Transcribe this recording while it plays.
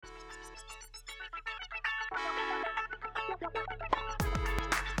Please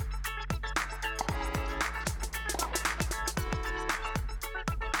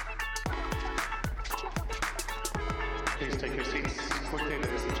take your seats quickly,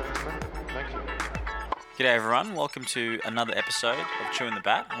 ladies and gentlemen. Thank you. G'day everyone, welcome to another episode of Chewing the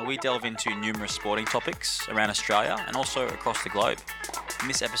Bat, where we delve into numerous sporting topics around Australia and also across the globe. In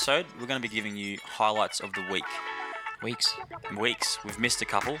this episode, we're going to be giving you highlights of the week. Weeks. We've missed a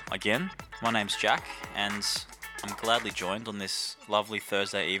couple again. My name's Jack, and I'm gladly joined on this lovely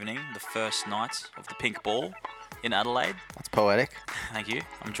Thursday evening, the first night of the Pink Ball in Adelaide. That's poetic. Thank you.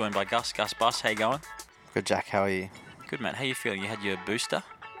 I'm joined by Gus Bus. How you going? Good, Jack. How are you? Good, mate. How you feeling? You had your booster?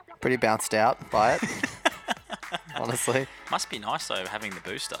 Pretty bounced out by it, honestly. Must be nice though having the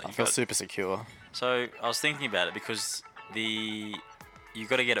booster. I feel super secure. So I was thinking about it because you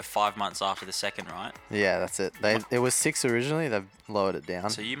got to get it 5 months after the second, right? Yeah, that's it. It was 6 originally. They've lowered it down.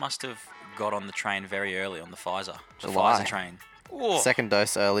 So you must have got on the train very early on the Pfizer. The July. Pfizer train. Ooh, Second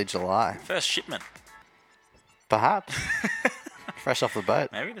dose early July. first shipment. Perhaps. Fresh off the boat.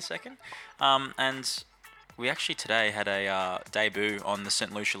 Maybe the second. And we actually today had a debut on the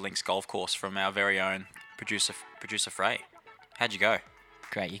St. Lucia Links golf course from our very own producer Frey. How'd you go?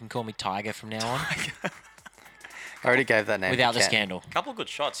 Great. You can call me Tiger from now on. I already gave that name. Without to the Ken. scandal. Couple of good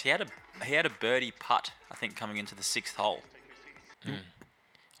shots. He had a birdie putt, I think, coming into the 6th hole.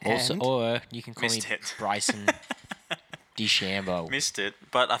 Also, And? or you can call me Missed it. Bryson DeChambeau. Missed it,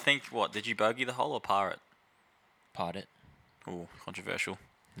 but I think did you bogey the hole or par it? Part it. Ooh, controversial.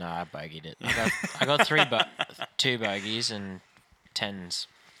 No, I bogeyed it. I got 2 bogeys and 10s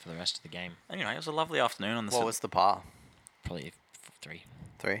for the rest of the game. Anyway, it was a lovely afternoon on the What was the par? Probably 3,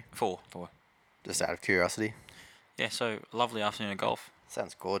 3? 4. 4. Just out of curiosity. Yeah, so a lovely afternoon of golf.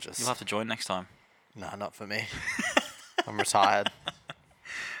 Sounds gorgeous. You'll have to join next time. No, not for me. I'm retired.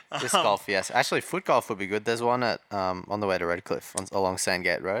 Disc golf, yes. Actually, foot golf would be good. There's one at on the way to Redcliffe along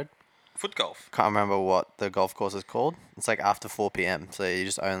Sandgate Road. Foot golf. Can't remember what the golf course is called. It's like after 4 p.m. So you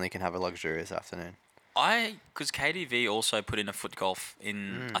just only can have a luxurious afternoon. Because KDV also put in a foot golf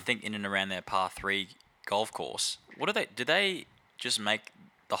I think in and around their par 3 golf course. Do they just make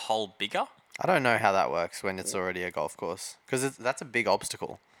the hole bigger? I don't know how that works when it's already a golf course. Because that's a big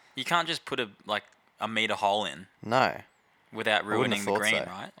obstacle. You can't just put a meter hole in No. without wouldn't ruining have the thought green, so.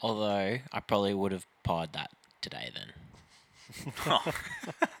 right? Although, I probably would have parred that today then.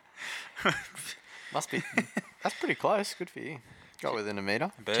 Must be. That's pretty close. Good for you. Got within a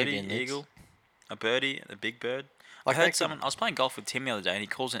meter. A birdie, Champion leagues. eagle, a birdie, a big bird. Like I they heard could- I was playing golf with Tim the other day, and he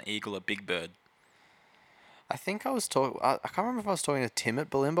calls an eagle a big bird. I think I was talking. I can't remember if I was talking to Tim at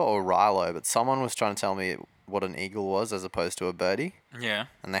Balimba or Rilo, but someone was trying to tell me what an eagle was as opposed to a birdie, Yeah.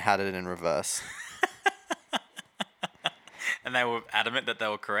 and they had it in reverse. And they were adamant that they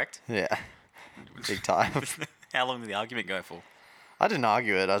were correct. Yeah. Big time. How long did the argument go for? I didn't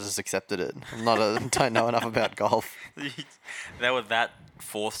argue it. I just accepted it. Don't know enough about golf. They were that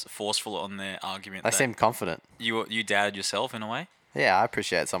forceful on their argument. They that seemed confident. you doubted yourself in a way. Yeah, I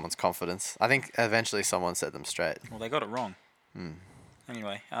appreciate someone's confidence. I think eventually someone set them straight. Well, they got it wrong.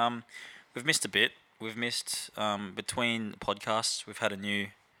 Anyway, we've missed a bit. We've missed between podcasts. We've had a new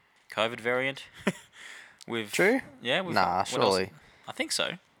COVID variant. True? Yeah. Nah, what else? surely. I think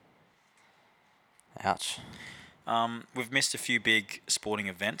so. Ouch. We've missed a few big sporting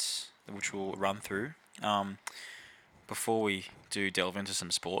events, which we'll run through. Before we do delve into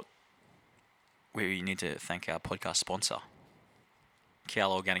some sport, we need to thank our podcast sponsor,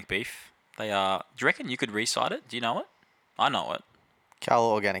 Kiala Organic Beef. They are. Do you reckon you could recite it? Do you know it? I know it. Cal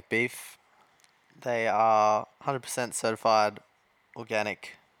Organic Beef. They are 100% certified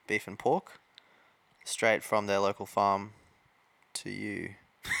organic beef and pork, straight from their local farm to you.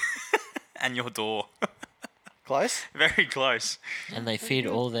 And your door. Close? Very close. And they feed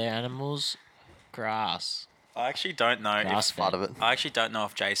all their animals grass. I actually don't know Grass if Part of it. I actually don't know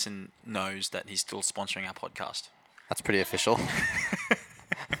if Jason knows that he's still sponsoring our podcast. That's pretty official.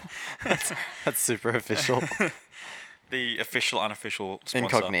 that's super official. The official, unofficial sponsor.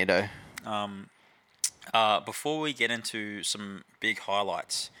 Incognito. Before we get into some big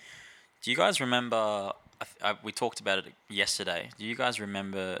highlights, do you guys remember? We talked about it yesterday. Do you guys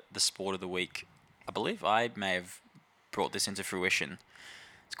remember the sport of the week? I believe I may have brought this into fruition.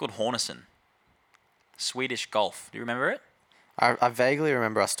 It's called Hornison. Swedish golf. Do you remember it? I vaguely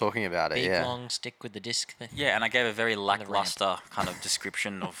remember us talking about it, Big yeah. long stick with the disc thing. Yeah, and I gave a very ramp. lackluster kind of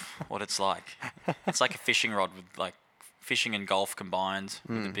description of what it's like. It's like a fishing rod with like fishing and golf combined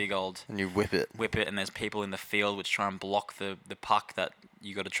with a big old And you whip it. whip it, and there's people in the field which try and block the puck that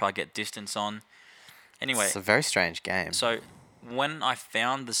you got to try get distance on. Anyway, It's a very strange game. so when I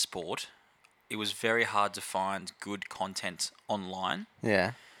found the sport, it was very hard to find good content online.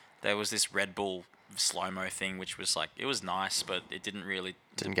 Yeah. There was this Red Bull slow-mo thing, which was like, it was nice, but it didn't really...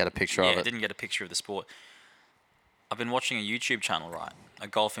 Didn't get a picture yeah, of it it. didn't get a picture of the sport. I've been watching a YouTube channel, right? A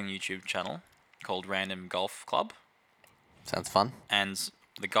golfing YouTube channel called Random Golf Club. Sounds fun. And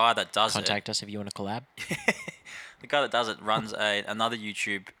the guy that does Contact us if you want to collab. the guy that does it runs another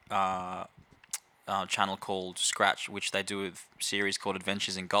YouTube channel called Scratch, which they do a series called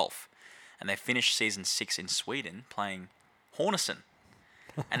Adventures in Golf. And they finished season 6 in Sweden playing Hornison.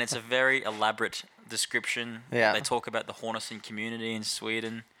 And it's a very elaborate description. Yeah. They talk about the Hornison community in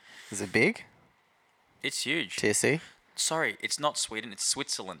Sweden. Is it big? It's huge. TSC? Sorry, it's not Sweden, it's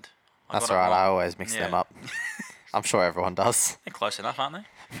Switzerland. That's got it all right. I wrong. always mix them Yeah. up. I'm sure everyone does. They're close enough, aren't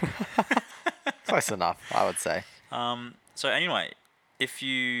they? Close enough, I would say. So anyway, if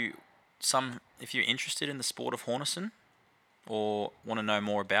you're interested in the sport of Hornison or want to know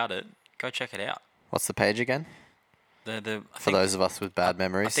more about it, go check it out. What's the page again? I For think, those of us with bad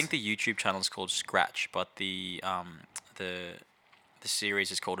memories. I think the YouTube channel is called Scratch, but the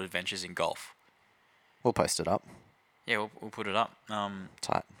series is called Adventures in Golf. We'll post it up. Yeah, we'll put it up.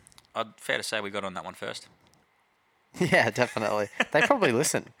 Tight. Fair to say we got on that one first. Yeah, definitely. They probably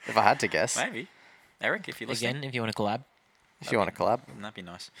listen, if I had to guess. Maybe. Eric, if you listen, Again, if you want to collab. If you want to collab. that'd be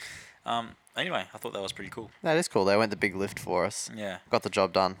nice. Anyway, I thought that was pretty cool. That is cool. They went the big lift for us. Yeah. Got the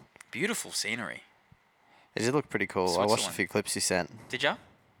job done. Beautiful scenery. It did look pretty cool. I watched a Switzerland. few clips you sent. Did ya?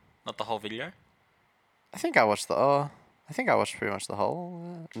 Not the whole video? I think I watched pretty much the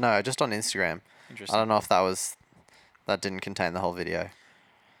whole. No, just on Instagram. I Interesting. don't know if that didn't contain the whole video.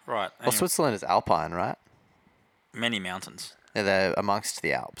 Right. Well, anyway, Switzerland is alpine, right? many mountains. Yeah, they're amongst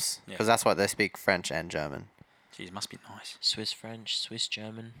the Alps. Yeah. Because that's why they speak French and German. Jeez, must be nice. Swiss French, Swiss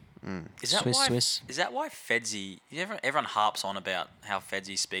German. Is that Swiss, why? Swiss. Is that why Fedzi? Everyone harps on about how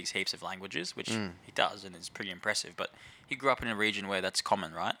Fedzi speaks heaps of languages, which he does, and it's pretty impressive. But he grew up in a region where that's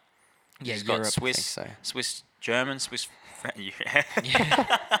common, right? Yeah, He's Europe. got Swiss, so. Swiss German, Swiss. Yeah.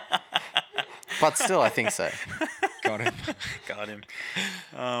 But still, I think so. Got him. Got him.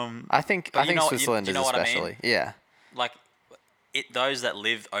 I think But you know- Switzerland you know is what I mean? especially. Yeah. Like, those that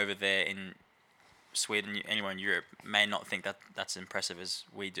live over there in Sweden, anywhere in Europe, may not think that that's impressive as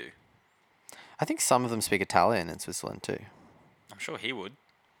we do. I think some of them speak Italian in Switzerland too. I'm sure he would.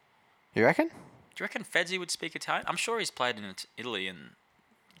 You reckon? Do you reckon Fedzi would speak Italian? I'm sure he's played in Italy and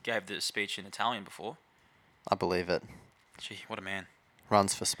gave the speech in Italian before. I believe it. Gee, what a man.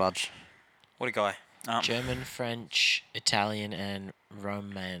 Runs for smudge. What a guy. German, French, Italian, and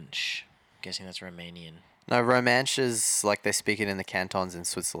Romansh. Guessing that's Romanian. No, Romansh is like they speak it in the cantons in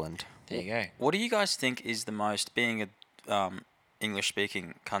Switzerland. There you go. What do you guys think is the most, being a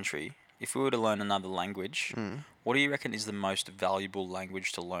English-speaking country, if we were to learn another language, what do you reckon is the most valuable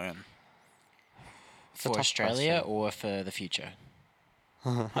language to learn? For tough Australia question. or for the future?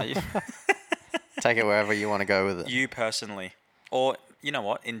 Are you, Take it wherever you want to go with it. you personally? Or, you know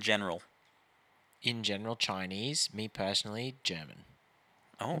what, in general? In general, Chinese. Me personally, German.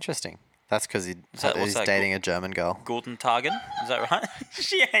 Oh, Interesting. That's because what's he's that dating a German girl. Guten Tagen, is that right?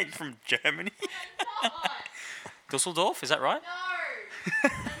 She ain't from Germany. Dusseldorf, is that right?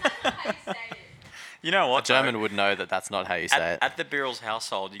 No! That's not how you say it. You know A what? German though? would know that that's not how you say At, it. at the Birrell's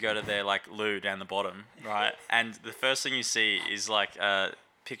household, you go to their like loo down the bottom, right? And the first thing you see is like a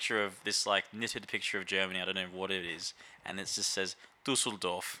picture of this like knitted picture of Germany. I don't know what it is, and it just says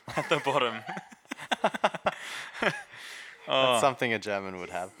Dusseldorf at the bottom. That's something a German would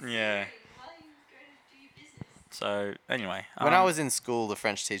have. Yeah. Why don't you go to do your business? So anyway, When I was in school, the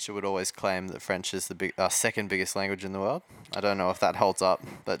French teacher would always claim that French is the second biggest language in the world. I don't know if that holds up,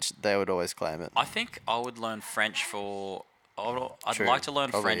 but they would always claim it. I think I would learn French for. I'd True, like to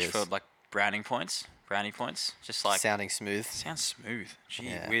learn probably French is. for like brownie points. Brownie points, just like Sounding smooth. sounds smooth. Gee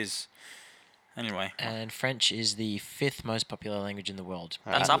Yeah. whiz. Anyway, And French is the 5th most popular language in the world.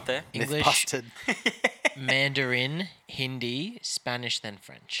 that's up there. Myth English, busted. Mandarin, Hindi, Spanish, then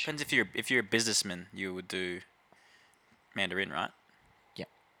French. Depends if you're a businessman, you would do Mandarin, right? Yep.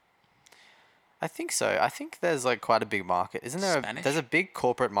 I think so. I think there's like quite a big market. Isn't there? Spanish? There's a big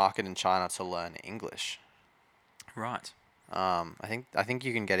corporate market in China to learn English. Right. I think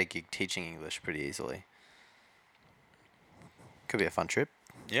you can get a gig teaching English pretty easily. Could be a fun trip.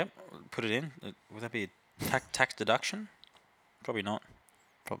 Yep. Put it in. Would that be a tax deduction? Probably not.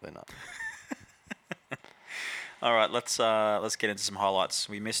 Probably not. All right. Let's get into some highlights.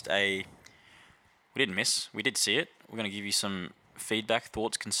 We didn't miss. We did see it. We're going to give you some feedback,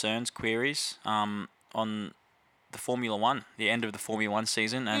 thoughts, concerns, queries on the Formula One, the end of the Formula One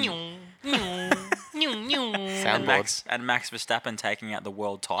season, and Soundboard. Max Verstappen taking out the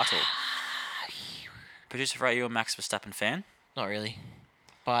world title. Producer Ray, you a Max Verstappen fan? Not really,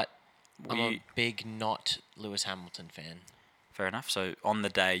 but I'm You- a big not Lewis Hamilton fan. Fair enough. So on the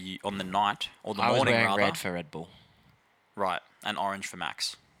day, on the night, or the I was morning wearing rather, red for Red Bull. right, and orange for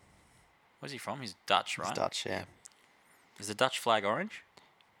Max. Where's he from? He's Dutch, right? It's Dutch, yeah. Is the Dutch flag orange?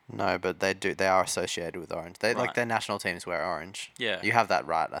 No, but they are associated with orange. They Right. like their national teams wear orange. Yeah. You have that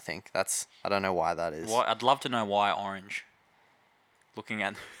right, I think. I don't know why that is. Why? I'd love to know why orange. Looking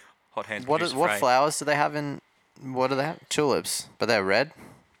at Hot Hands. What producer what Frey. flowers do they have in? What do they have? Tulips, but they're red.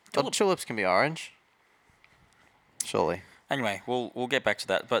 But Tulip- tulips can be orange. Surely. Anyway, we'll get back to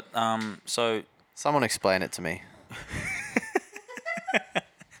that. But so Someone explain it to me,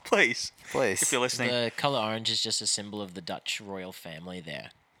 please, please. if you're listening, The color orange is just a symbol of the Dutch royal family there.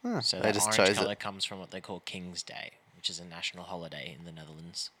 So they the just orange chose color it. comes from what they call King's Day, which is a national holiday in the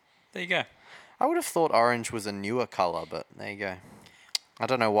Netherlands. there you go. I would have thought orange was a newer color, but there you go. I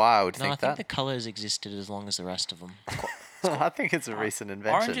don't know why I would No, I think think that. the colors existed as long as the rest of them. I think it's a recent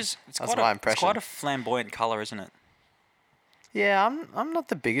invention. Orange is it's That's quite, my a, impression. it's quite a flamboyant color, isn't it? Yeah, I'm not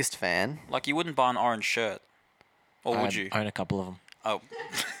the biggest fan. Like you wouldn't buy an orange shirt, or would you? I own a couple of them. Oh,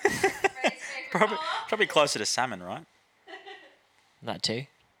 Ray's favourite probably colour. probably closer to salmon, right? That too.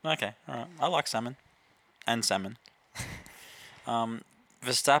 Okay, all right. I like salmon, and salmon.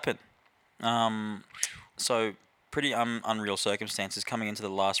 Verstappen. So pretty unreal circumstances coming into the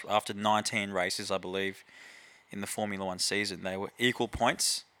last after 19 races, I believe, in the Formula One season. They were equal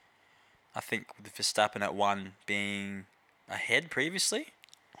points. I think with Verstappen at 1 being ahead previously.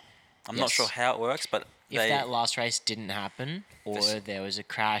 I'm not Yes. sure how it works, but If they that last race didn't happen, or This- there was a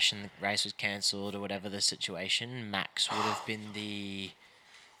crash and the race was cancelled, or whatever the situation, Max would have been the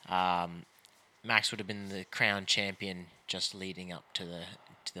crown champion just leading up to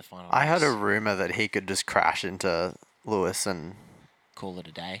the final. I heard a race. rumor that he could just crash into Lewis and Call it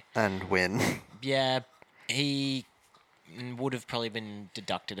a day. win. Yeah, he would have probably been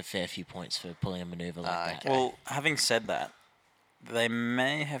deducted a fair few points for pulling a maneuver like that. Okay. Well, having said that, they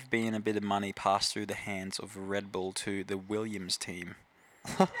may have been a bit of money passed through the hands of Red Bull to the Williams team.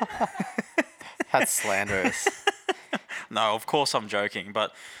 That's slanderous. No, of course I'm joking,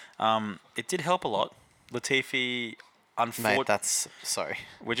 but it did help a lot. Latifi, Mate, unfortunately, that's sorry.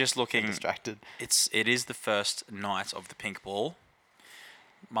 we're just looking. Distracted. It is the first night of the pink ball.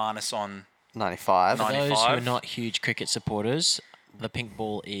 Minus on 95. For those who are 95. not huge cricket supporters, the pink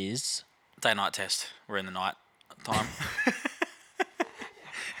ball is day-night test. We're in the night time.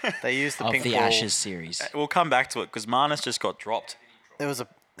 They used the of pink the ball. Ashes series. We'll come back to it because Marnus just got dropped. There was a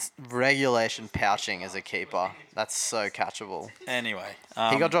regulation pouching as a keeper. That's so catchable. Anyway,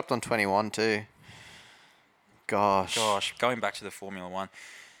 He got dropped on 21 too. Gosh. going back to the Formula One.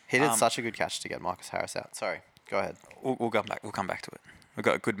 He did um, such a good catch to get Marcus Harris out. Sorry. Go ahead. We'll come back. We'll come back to it. We've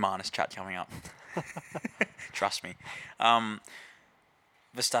got a good Marnus chat coming up. Trust me.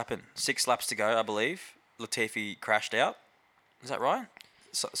 Verstappen, 6 laps to go, I believe. Latifi crashed out. Is that right?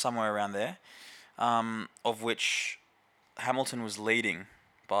 Somewhere around there. Of which Hamilton was leading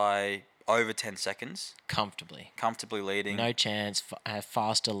by over 10 seconds. Comfortably leading. No chance.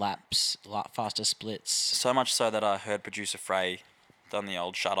 Faster laps, faster splits. So much so that I heard producer Frey done the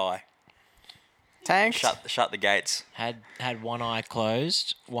old shut eye. Tanked. Shut the gates. Had one eye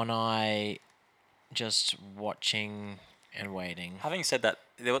closed, one eye just watching and waiting. Having said that,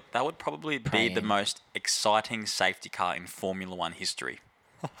 that would probably be the Praying. most exciting safety car in Formula One history.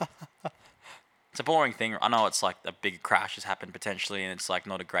 It's a boring thing. I know it's like a big crash has happened potentially and it's like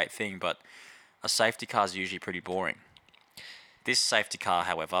not a great thing, but a safety car is usually pretty boring. This safety car,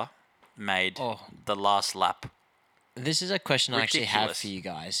 however, made Oh. the last lap. This is a question I actually have Ridiculous. for you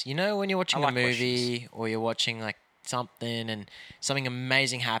guys. You know when you're watching I like a movie or you're watching like something and something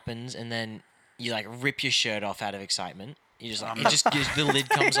amazing happens and then you like rip your shirt off out of excitement. You just like the lid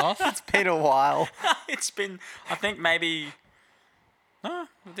comes off. It's been a while. It's been, I think maybe. No,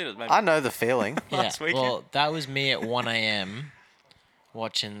 we did it maybe. I know the feeling. last weekend. Well, that was me at 1 a.m.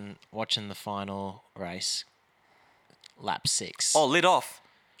 watching the final race, lap 6. Oh, lid off.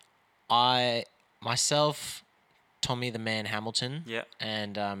 Myself, Tommy the Man Hamilton, Yeah.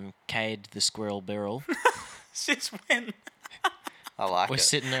 and Cade the Squirrel Birrell Since when? I like were it.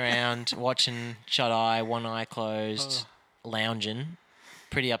 sitting around watching shut eye, one eye closed, lounging,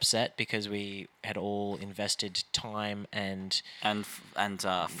 pretty upset because we had all invested time and And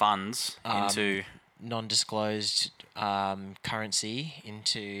funds into. non-disclosed currency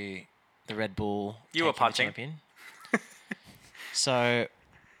into the Red Bull. You were taking the punching. champion. So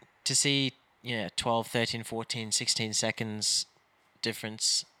to see 12, 13, 14, 16 seconds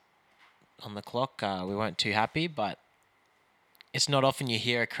difference on the clock, we weren't too happy, but it's not often you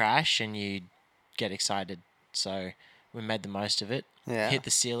hear a crash and you get excited. So we made the most of it. Yeah. Hit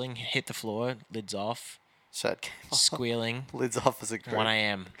the ceiling, hit the floor, lids off, Shirt came off. squealing. Lids off as a group. 1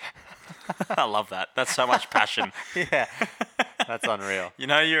 a.m. I love that. That's so much passion. Yeah. That's unreal. You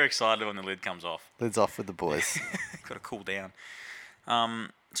know you're excited when the lid comes off. Lids off with the boys. Got to cool down.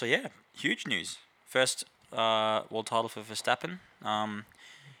 So yeah, huge news. First world title for Verstappen.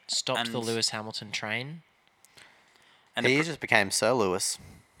 Stopped the And- Lewis Hamilton train. And He the just became Sir Lewis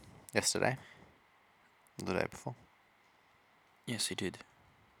yesterday. The day before. yes, he did.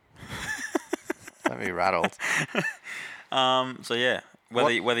 Don't be rattled. So yeah,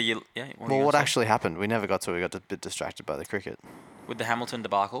 whether you Well, yeah. you what gonna say? actually happened? We never got to. We got a bit distracted by the cricket. With the Hamilton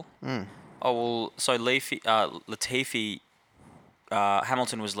debacle? Mm. Oh well, so Latifi,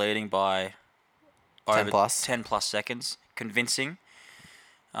 Hamilton was leading by 10 over plus. 10 plus seconds, convincing.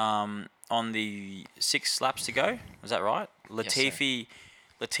 On the 6 laps to go, was that right? Yes, sir.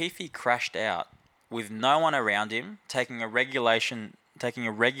 Latifi crashed out with no one around him, taking a regulation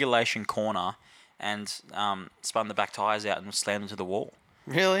corner, and spun the back tires out and slammed into the wall.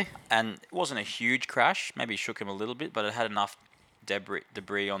 Really? And it wasn't a huge crash. Maybe it shook him a little bit, but it had enough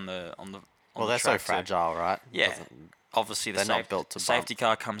debris on the Well, they're so track to- fragile, right? Yeah. Doesn't- Obviously, the They're not built to bump. safety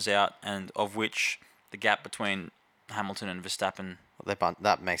car comes out, and of which the gap between Hamilton and Verstappen.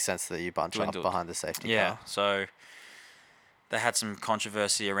 That makes sense that you bunch Dwindled. up behind the safety Yeah. car. So they had some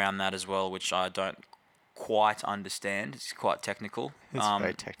controversy around that as well, which I don't quite understand. It's quite technical. It's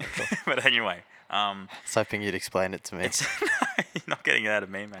very technical. But anyway, I was hoping you'd explain it to me. it's you're not getting it out of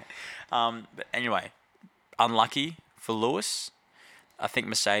me, mate. But anyway, unlucky for Lewis. I think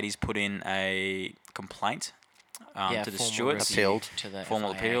Mercedes put in a complaint Yeah, to the formal stewards. review Appealed. to the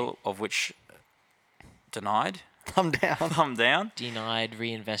Formal FIA. appeal, of which denied. Thumb down. Thumb down. Denied,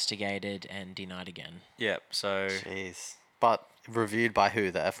 reinvestigated, and denied again. Yeah, so Jeez. But reviewed by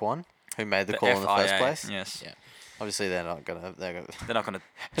who? The F1? Who made the call in the first FIA, place? Yes. Yeah. Obviously, they're not gonna. They're not going to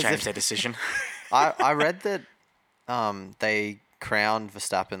As change if- their decision. I read that they crowned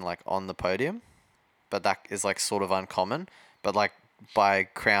Verstappen like on the podium, but that is like sort of uncommon. But like by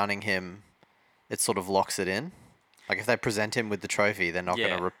crowning him, it sort of locks it in. Like if they present him with the trophy, they're not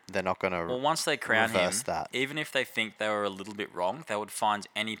Yeah. gonna. They're not gonna. Well, once they crown him, reverse that. even if they think they were a little bit wrong, they would find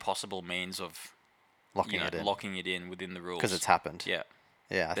any possible means of locking it in locking it in within the rules. because it's happened. Yeah.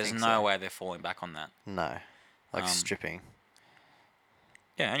 Yeah, I There's think no so. way they're falling back on that. No, like Um, stripping.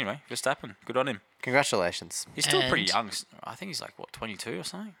 Yeah, anyway, Verstappen, good on him. Congratulations. He's still pretty And- young. I think he's like, what, 22 or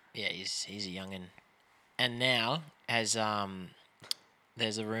something? Yeah, he's a youngin. And now, as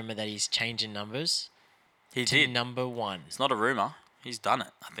there's a rumor that he's changing numbers He to did. number 1. It's not a rumor. He's done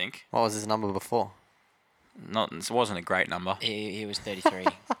it, I think. What was his number before? It wasn't a great number. He was 33.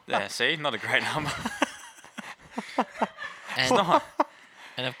 Yeah, see? Not a great number. and, not.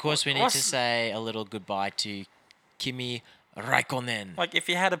 and of course, we need to What's- say a little goodbye to Kimi Raikkonen. Like, if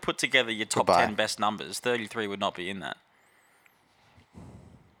you had to put together your top Goodbye. 10 best numbers, 33 would not be in that.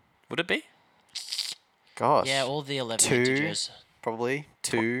 Would it be? Gosh. Yeah, all the 11 Two. integers. Probably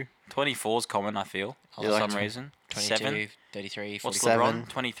 2. 24's common, I feel, I for like some tw- reason. 22, 7. 33, What's 44. Seven. LeBron?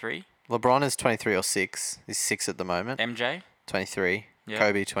 23. LeBron is 23 or 6. He's 6 at the moment. MJ? 23. Yeah.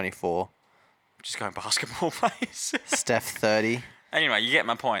 Kobe 24. Just going basketball players. Steph 30. Anyway, you get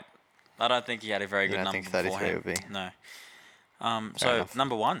my point. I don't think he had a very You good don't number think 33 beforehand. would be? No. Fair So, enough.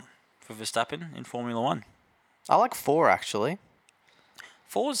 number 1 for Verstappen in Formula 1. I like 4 actually.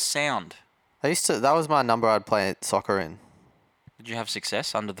 4's sound. That was my number I'd play soccer in. Did you have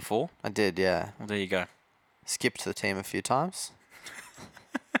success under the 4? I did, yeah. Well, there you go. Skipped the team a few times.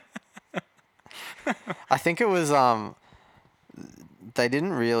 I think it was they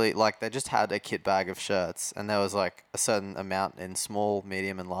didn't really like they just had a kit bag of shirts and there was like a certain amount in small,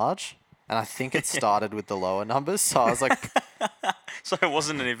 medium and large. And I think it started with the lower numbers, so I was like So it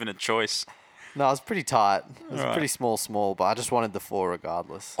wasn't even a choice. no, it was pretty tight. It was Right. pretty small, but I just wanted the 4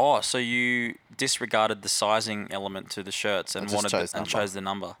 regardless. Oh, so you disregarded the sizing element to the shirts and just wanted chose and number. chose the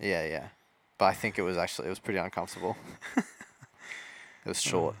number. Yeah, yeah. But I think it was pretty uncomfortable. It was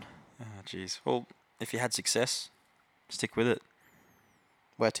short. Oh, jeez. Well, if you had success, stick with it.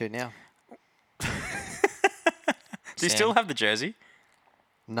 Where to now? Do you Sam. still have the jersey?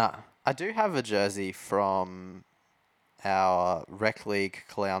 No. I do have a jersey from our Rec League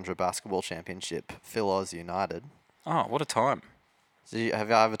Caloundra Basketball Championship, Phil Oz United. Oh, what a time.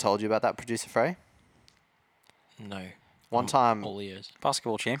 Have I ever told you about that, Producer Frey? No. One time, All ears.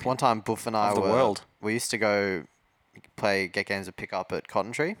 Basketball champion. one time, Boof and I Of the were. world. We used to go get games of pickup at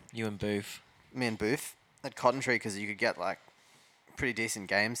Cotton Tree. You and Booth. Me and Booth at Cotton Tree because you could get like pretty decent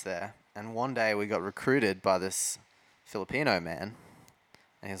games there. And one day we got recruited by this Filipino man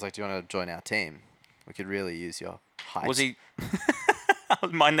And he was like, "Do you want to join our team? We could really use your height." Was he?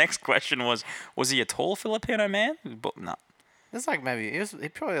 My next question was he a tall Filipino man? But no. It's like maybe he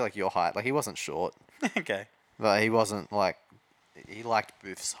probably like your height. Like he wasn't short, Okay. but he wasn't like he liked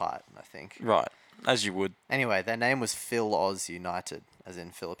Booth's height, I think. Right. As you would. Anyway, their name was Phil Oz United, as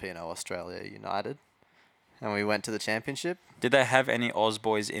in Filipino Australia United, and we went to the championship. Did they have any Oz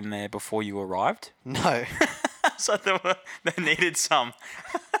boys in there before you arrived? No, So they needed some.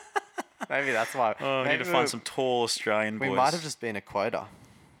 maybe that's why. Oh, we need to find some tall Australian boys. We might have just been a quota.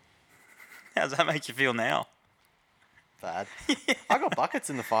 How does that make you feel now? Bad. I got buckets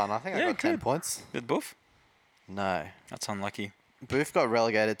in the final. I think I Yeah, got 10 good. points. Good boof. No. That's unlucky. Booth got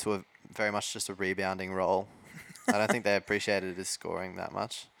relegated to a very much just a rebounding role. I don't think they appreciated his scoring that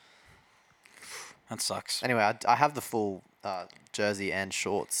much. That sucks. Anyway, I have the full jersey and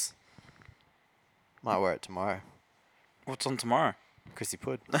shorts. Might wear it tomorrow. What's on tomorrow? Chrissy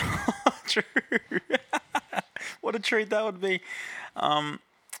Pud. True. What a treat that would be.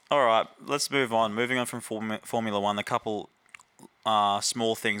 All right, let's move on. Moving on from Formula One, a couple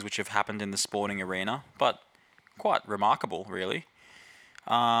small things which have happened in the sporting arena, but quite remarkable, really.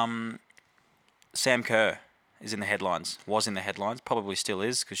 Sam Kerr is in the headlines. Was in the headlines. Probably still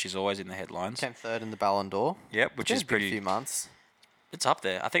is because she's always in the headlines. Came third in the Ballon d'Or. Yep, which Been is a good pretty. few months. It's up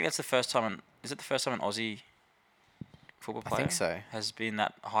there. I think that's the first time. Is it the first time an Aussie football I player think so. has been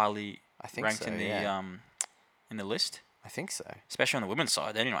that highly I think ranked so, in the yeah. in the list, I think so. especially on the women's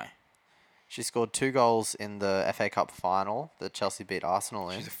side. Anyway, She scored 2 goals in the FA Cup final that Chelsea beat Arsenal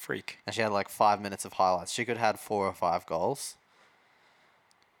in. she's a freak. And she had like 5 minutes of highlights. She could have had 4 or 5 goals.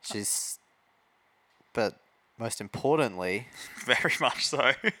 But most importantly, Very much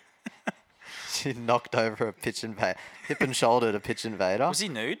so. she knocked over a pitch invader, hip and shouldered a pitch invader. Was he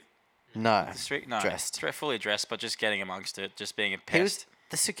nude? No, No, dressed. fully dressed, but just getting amongst it, just being a He was. pest.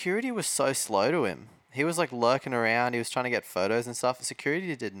 The security was so slow to him. He was like lurking around. He was trying to get photos and stuff. The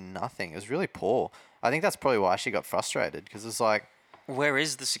security did nothing. It was really poor. I think that's probably why she got frustrated because it's like Where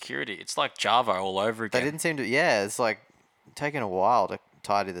is the security? It's like Java all over they again. didn't seem to. Yeah, it's like taking a while to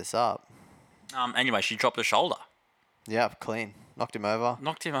tidy this up. Anyway, she dropped her shoulder, Yeah, clean. Knocked him over,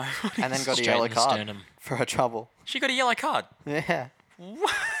 knocked him over, and then got a Straight yellow in the card sternum. for her trouble. She got a yellow card. Yeah.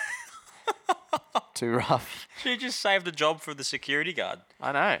 Too rough. She just saved the job for the security guard.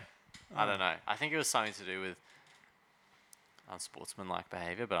 I know. I don't know. I think it was something to do with unsportsmanlike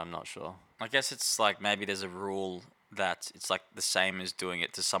behaviour, but I'm not sure. I guess it's like maybe there's a rule that it's like the same as doing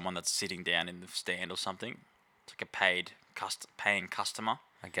it to someone that's sitting down in the stand or something. It's like a paying customer.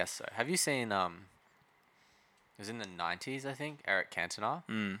 I guess so. Have you seen it was in the 90s, I think, Eric Cantona?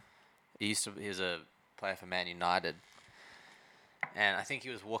 Mm. He was a player for Man United. And I think he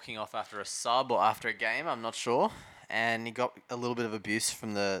was walking off after a sub or after a game, I'm not sure. And he got a little bit of abuse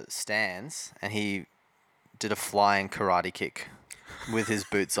from the stands, and he did a flying karate kick with his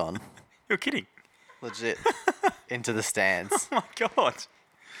boots on, You're kidding. legit, into the stands, Oh my god.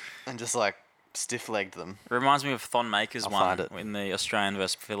 and just like stiff-legged them. It reminds me of Thon Maker's I'll one find it. in the Australian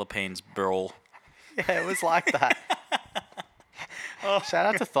versus Philippines brawl. Yeah, it was like that. Shout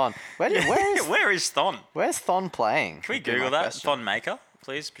out to Thon. Where is Thon? Where's Thon playing? Can we would be my Google that? question. Thon Maker,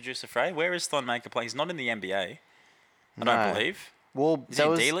 please, producer Frey. Where is Thon Maker playing? He's not in the NBA. I No. don't believe. Well, Is he there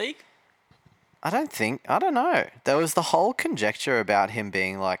in was, D League? I don't know. There was the whole conjecture about him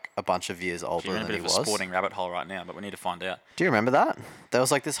being like a bunch of years older You're in a than bit he of a was. sporting rabbit hole right now, but we need to find out. Do you remember that? There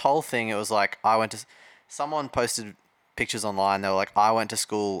was like this whole thing. It was like someone posted pictures online. They were like, I went to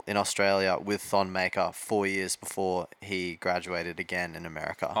school in Australia with Thon Maker 4 years before he graduated again in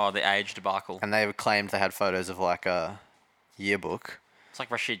America. Oh, the age debacle. And they claimed they had photos of like a yearbook. It's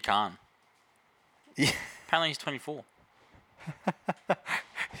like Rashid Khan. Yeah. Apparently he's 24.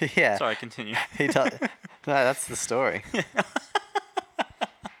 Yeah. Sorry, continue. He no, that's the story.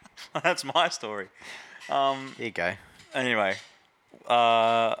 That's my story. Here you go. Anyway,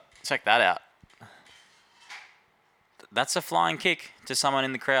 Check that out. that's a flying kick to someone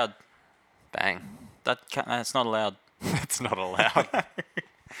in the crowd. Bang. That's not allowed. It's not allowed.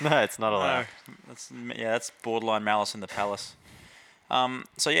 No, it's not allowed. That's borderline malice in the palace.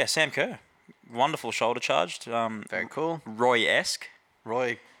 So yeah, Sam Kerr, wonderful shoulder charged. Very cool. Roy-esque.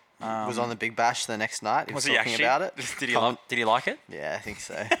 Roy was on the Big Bash the next night. He was he talking actually? about it. Did he like it? Yeah, I think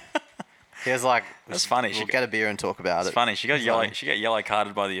so. He was like, That's funny. We'll She get a beer and talk about It's it. funny. She got yellow. funny. She got yellow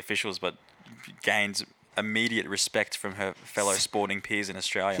carded by the officials, but gains immediate respect from her fellow sporting peers in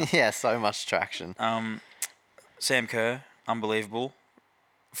Australia. Yeah, so much traction. Sam Kerr, unbelievable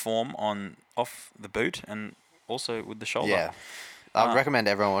form off the boot and also with the shoulder. Yeah. I'd recommend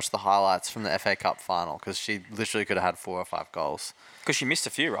everyone watch the highlights from the FA Cup final because she literally could have had 4 or 5 goals. Because she missed a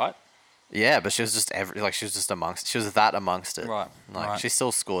few, right? Yeah, but she was just she was just amongst. She was that amongst it. Right, Like right. she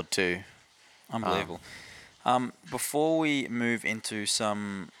still scored too. Unbelievable. Before we move into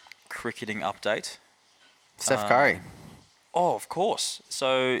some cricketing update. Steph Curry. Oh, of course.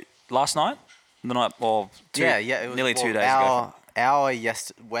 So last night, the night, well, It was nearly 2 days ago.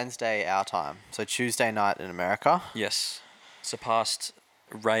 Wednesday our time. So Tuesday night in America. Yes, surpassed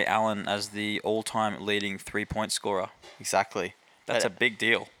Ray Allen as the all-time leading 3-point scorer. Exactly. That's a At- big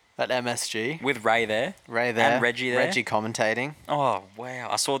deal. At MSG. With Ray there. Ray there. And Reggie there. Reggie commentating. Oh,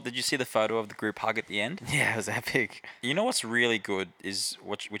 wow. Did you see the photo of the group hug at the end? Yeah, it was epic. You know what's really good is,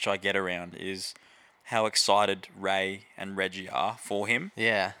 which I get around, is how excited Ray and Reggie are for him.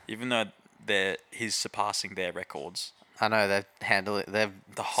 Yeah. Even though he's surpassing their records. I know they've handled it. They're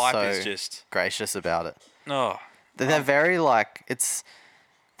The hype so is just... gracious about it. Oh, They're very like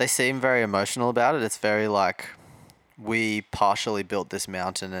they seem very emotional about it. It's very like we partially built this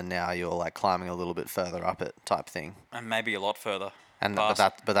mountain and now you're like climbing a little bit further up it type thing. and maybe a lot further. And past.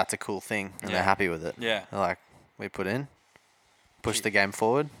 but that's a cool thing and Yeah. they're happy with it. Yeah. They're like we put in, push the game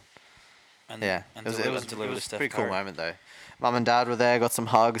forward. And, Yeah. and It was deliver, a deliver to Steph pretty cool Curry. moment though. Mum and Dad were there, got some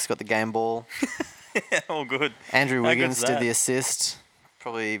hugs, got the game ball. All good. Andrew How Wiggins good's did that? the assist.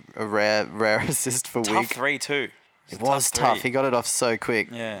 Probably a rare assist for Tough Wig. 3 too. It was tough. three. He got it off so quick.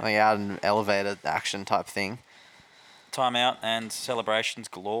 Yeah. Like out an elevator action type thing. Timeout and celebrations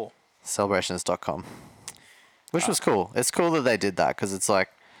galore. Celebrations.com. Which was cool. It's cool that they did that because it's like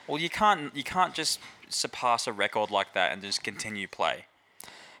Well, you can't just surpass a record like that and just continue play.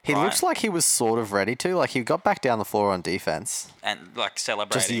 he Right. looks like he was sort of ready to. Like he got back down the floor on defense. And like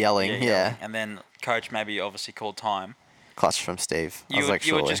celebrating. yelling, yeah. And then coach maybe obviously called time. Clutch from Steve. I was like,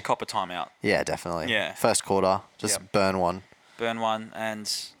 you would surely. just cop a timeout, Yeah, definitely. Yeah. First quarter, just Yep. burn one. burn one,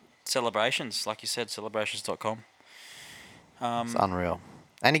 and celebrations, like you said, celebrations.com. It's unreal.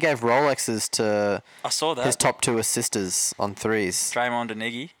 And he gave Rolexes to I saw that. his top 2 assisters on threes. Draymond and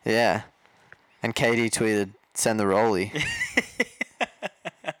Iggy. Yeah. And KD tweeted, send the rollie.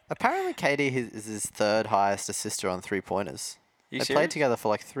 Apparently KD is his 3rd highest assister on 3-pointers. You They serious? played together for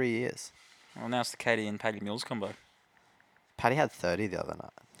like 3 years. Well, now it's the Katie and Paddy Mills combo. Paddy had 30 the other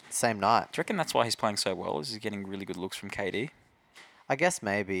night. Same night. Do you reckon that's why he's playing so well? Is he's getting really good looks from KD? I guess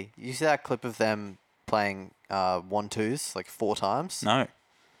maybe. You see that clip of them playing 1-2s like 4 times? No.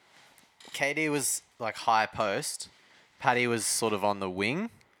 KD was like high post. Paddy was sort of on the wing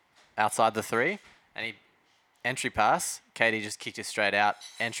outside the 3. And he entry pass. KD just kicked it straight out.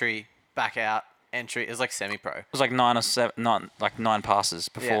 Entry, back out, entry. It was like semi-pro. It was like 9 passes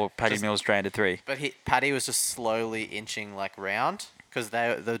before Yeah, Paddy just- Mills drained a 3. But Paddy was just slowly inching like round because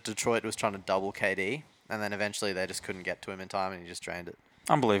the Detroit was trying to double KD. And then eventually they just couldn't get to him in time and he just drained it.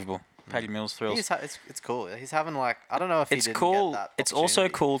 Unbelievable. Paddy Mills thrills. It's cool. He's having like, I don't know if he It's didn't cool. get that It's also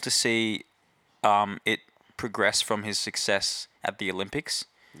opportunity. cool to see it progress from his success at the Olympics.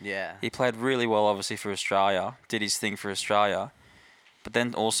 Yeah. He played really well, obviously, for Australia, did his thing for Australia, but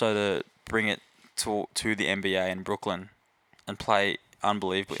then also to bring it to the NBA in Brooklyn and play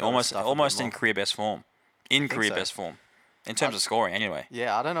unbelievably, Show his stuff a bit almost in more. career best form. In career so. best form. In terms of scoring, anyway.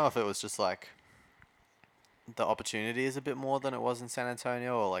 Yeah, I don't know if it was just like the opportunity is a bit more than it was in San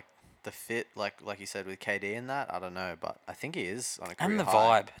Antonio or like the fit, like you said with KD and that. I don't know, but I think he is on a career And the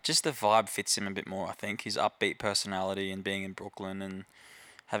high. vibe. Just the vibe fits him a bit more, I think. His upbeat personality and being in Brooklyn and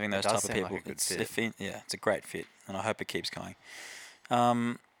having those does type of seem people. like a good It's fit. yeah, it's a great fit, and I hope it keeps going.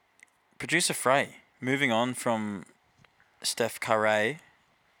 Producer Frey, moving on from Steph Curry,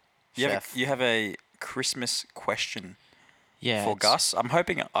 Chef. you have a Christmas question Yeah. for it's- Gus. I'm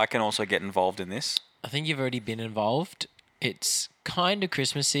hoping I can also get involved in this. I think you've already been involved. It's kind of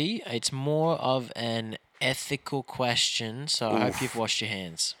Christmassy. It's more of an ethical question, so I hope Oof. you've washed your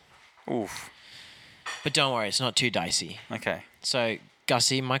hands. Oof. But don't worry, it's not too dicey. Okay. So,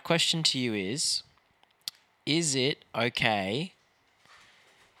 Gussie, my question to you is it okay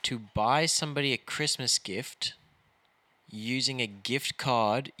to buy somebody a Christmas gift using a gift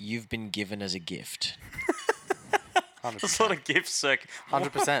card you've been given as a gift? 100%. Sort of gift circ.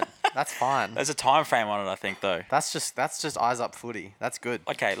 100%. That's fine. There's a time frame on it, I think, though. That's just eyes up footy. That's good.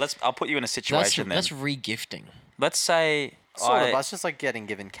 Okay, I'll put you in a That's, situation then. that's re-gifting. Let's say Sort of. That's just like getting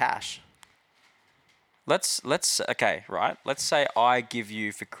given cash. Let's okay, right? Let's say I give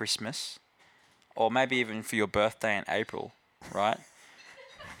you for Christmas, or maybe even for your birthday in April, right?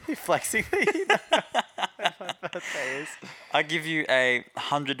 You flexing that you know when my birthday is. I give you a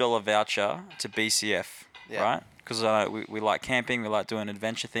 $100 voucher to BCF, Yeah. right? Because we like camping, we like doing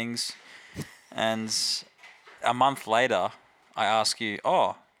adventure things, and a month later, I ask you,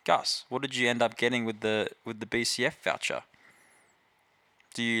 oh, Gus, what did you end up getting with the BCF voucher?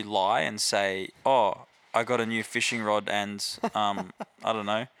 Do you lie and say, oh, I got a new fishing rod and I don't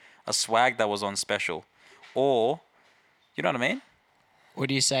know, a swag that was on special, or you know what I mean? Or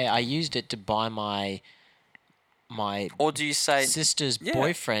do you say I used it to buy my Or do you say sister's yeah.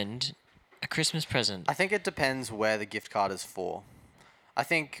 boyfriend a Christmas present? I think it depends where the gift card is for. I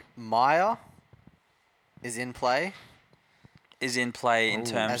think Maya is in play, is in play in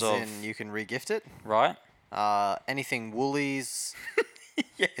terms as of in you can re-gift it. right? Anything Woolies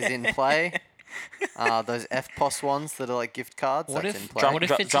is in play. Those FPOS ones that are like gift cards, What that's if in play. what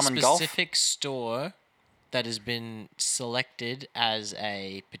if it's a Drum and golf? specific store that has been selected as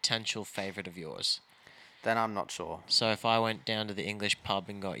a potential favorite of yours? Then I'm not sure. So if I went down to the English pub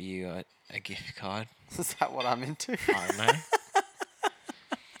and got you a gift card, Is that what I'm into? I don't know.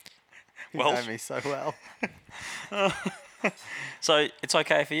 You Welsh? know me so well. So it's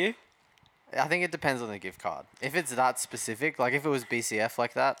okay for you? I think it depends on the gift card. If it's that specific, like if it was BCF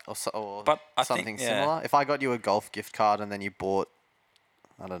like that, or But I think- something yeah. similar. If I got you a golf gift card and then you bought,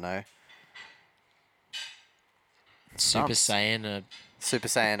 I don't know, Super Nuts. Saiyan, a Super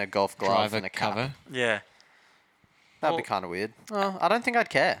Saiyan, a golf glove, driver and a cap, cover. Yeah. that'd be Well- kind of weird. I don't think I'd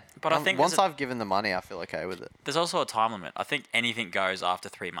care. But I think once there's a- I've given the money, I feel okay with it. There's also a time limit. I think anything goes after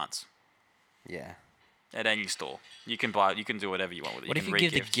 3 months Yeah. at any store. You can buy. You can do whatever you want with it. What if can you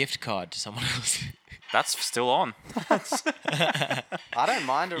give the re-gift. gift card to someone else? That's still on. I don't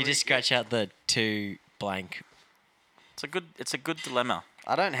mind a You just scratch out the 2 blank. It's a good dilemma.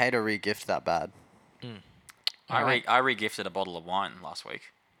 I don't hate a re-gift that bad. Alright. I re-gifted a bottle of wine last week.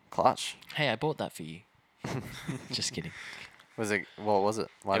 Clutch. Hey, I bought that for you. Just kidding. Was it? What was it?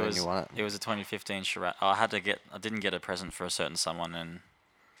 Why it didn't was, you want it? It was a 2015 Shiraz. I didn't get a present for a certain someone and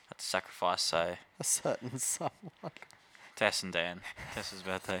had to sacrifice. So A certain someone. Tess and Dan. Tess's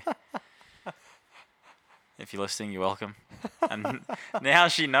birthday. If you're listening, you're welcome. And now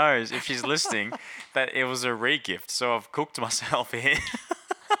she knows, if she's listening, that it was a re-gift. So I've cooked myself here.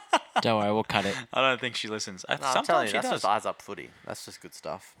 Don't worry, we'll cut it. I don't think she listens. No, I'm Sometimes telling you, she that's does. just eyes up footy. That's just good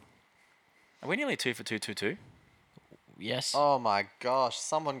stuff. Are we nearly 2 for 2? Yes. Oh my gosh!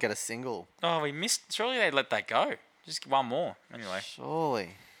 Someone get a single. Oh, we missed. Surely they let that go. Just one more. Anyway. Surely.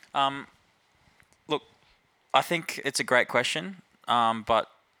 Look, I think it's a great question. But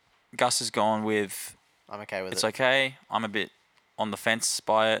Gus has gone with I'm okay with it's it. okay. I'm a bit on the fence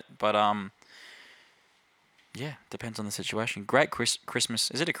by it, but yeah, depends on the situation. Great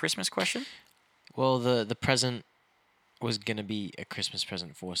Christmas. Is it a Christmas question? Well, the present was gonna be a Christmas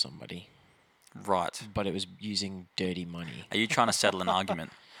present for somebody, Right. but it was using dirty money. Are you trying to settle an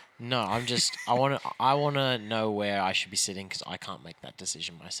argument? No, I wanna know where I should be sitting because I can't make that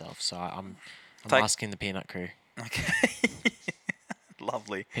decision myself. So I'm Take- asking the Peanut Crew, Okay.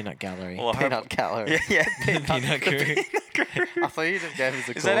 Lovely. Peanut Gallery. Well, I hope- Peanut gallery. Yeah, Peanut Crew. I thought you just gave us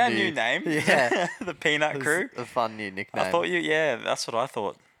a Is cool that our new name? Yeah. The Peanut It's Crew. a fun new nickname. I thought you. Yeah, that's what I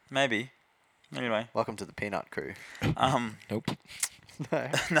thought. Maybe. Anyway. Welcome to the Peanut Crew. Nope,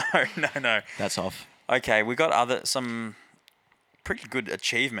 No. No. that's off. Okay, we got some pretty good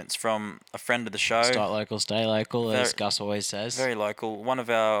achievements from a friend of the show. Start local, stay local, as Very- Gus always says. Very local. One of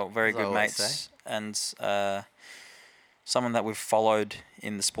our very As I good always mates and someone that we've followed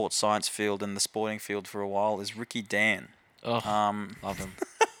in the sports science field and the sporting field for a while is Ricky Dan. Oh, love him.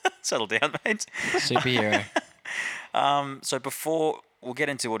 Settle down, mate. Superhero. So before we'll get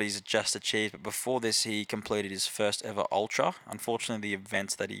into what he's just achieved, but before this, he completed his first ever ultra. Unfortunately, the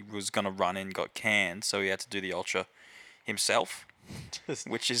event that he was going to run in got canned, so he had to do the ultra himself,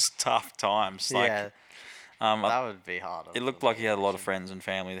 which is tough times. Like, Yeah. I- That would be hard. it looked like he had a lot of friends and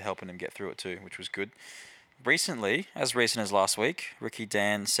family helping him get through it too, which was good. Recently, as recent as last week, Ricky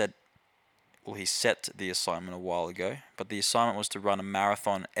Dan said, well, he set the assignment a while ago, but the assignment was to run a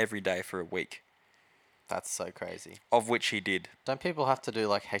marathon every day for a week, That's so crazy. of which he did. Don't people have to do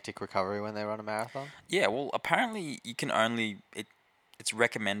like hectic recovery when they run a marathon? Yeah, well, apparently you can only it's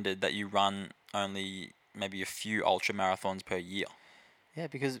recommended that you run only maybe a few ultra marathons per year. Yeah,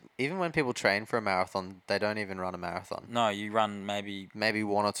 because even when people train for a marathon, they don't even run a marathon. No, you run maybe Maybe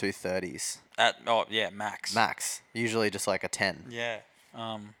 1 or 2 30s max. max. Usually just like a 10. Yeah.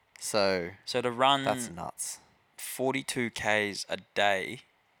 So So to run that's nuts. 42 Ks a day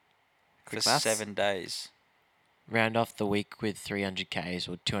Quick for maths. 7 days. Round off the week with 300 Ks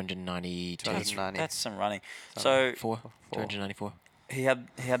or 292. 290. That's some running. So 294. he had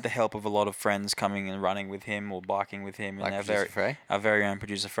the help of a lot of friends coming and running with him or biking with him, Like and Producer Frey? our very own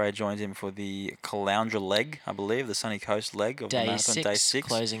producer Frey joined him for the Caloundra leg, I believe, the Sunny Coast leg of the Day marathon. 6, Day 6.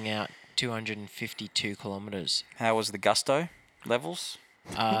 closing out 252 kilometers. How was the gusto? levels?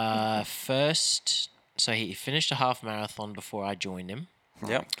 First, so he finished a half marathon before I joined him.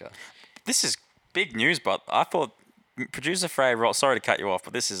 Yep. God. This is big news, but I thought producer Frey. Sorry to cut you off,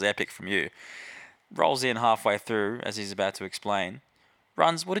 but this is epic from you. Rolls in halfway through, as he's about to explain.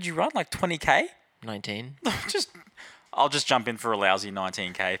 Runs. What did you run? Like 20k? 19. I'll just jump in for a lousy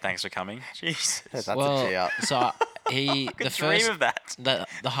 19k. Thanks for coming. Jesus. Yeah, that's a G up. So he I the could dream first of that.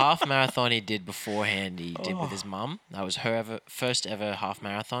 the half marathon he did beforehand he did with his mum. That was her first ever half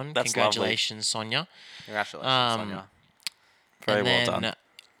marathon. That's Congratulations, Sonia. Congratulations, Sonia. Very and well then done.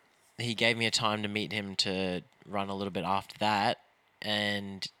 he gave me a time to meet him to run a little bit after that,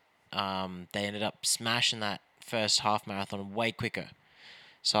 and they ended up smashing that first half marathon way quicker.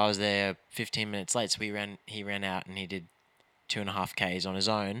 So I was there 15 minutes late. So he ran out and he did 2.5 Ks on his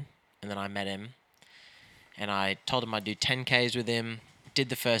own, and then I met him, and I told him I'd do 10 Ks with him. Did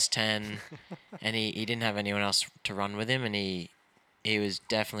the first 10, and he didn't have anyone else to run with him, and he was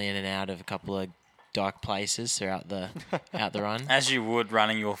definitely in and out of a couple of dark places throughout the run. As you would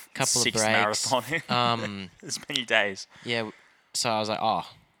running your Couple of sixth breaks. marathon. As many days. Yeah, so I was like, oh,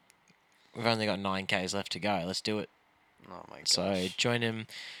 we've only got 9 Ks left to go. Let's do it. Oh my gosh. So joined him.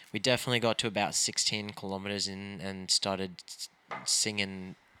 We definitely got to about 16 kilometers in and started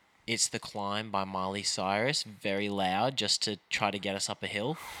singing "It's the Climb" by Miley Cyrus very loud just to try to get us up a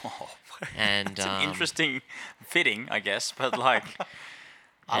hill. Oh, And it's an interesting fitting, I guess. But like,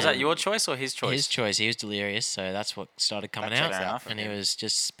 was that your choice or his choice? his choice. He was delirious, so that's what started coming out. checks out. And he was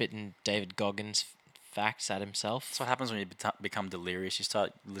just spitting David Goggins facts at himself. That's what happens when you become delirious. You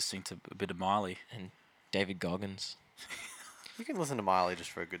start listening to a bit of Miley. And David Goggins. You can listen to Miley just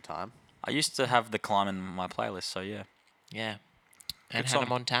for a good time. I used to have The Climb in my playlist, so yeah. Yeah. And Good Hannah song.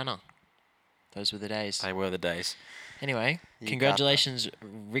 Montana. Those were the days. They were the days. Anyway, You got congratulations,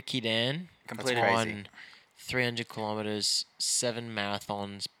 Ricky Dan. Completed crazy. On 300 kilometers, 7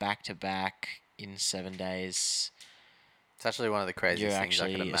 marathons back to back in 7 days. It's actually one of the craziest You're things I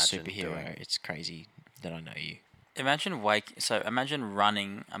actually can a imagine superhero. doing. It's crazy that I know you. Imagine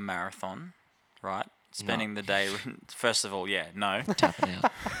running a marathon, right? Spending the day. First of all, yeah, no, Tapping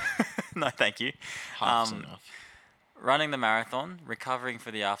out. no, thank you. Half's Um, enough. Running the marathon, recovering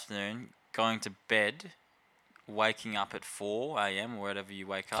for the afternoon, going to bed, waking up at 4 a.m. or whatever you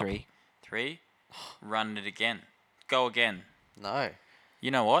wake up. 3. Run it again. Go again. No.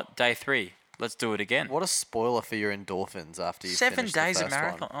 You know what? Day 3. Let's do it again. What a spoiler for your endorphins after you 7 finish days the of first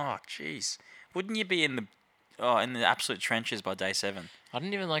marathon. one. Oh, jeez. Wouldn't you be in the absolute trenches by day 7? I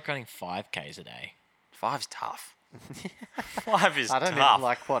didn't even like running 5Ks a day. 5's tough. 5 is I don't tough. even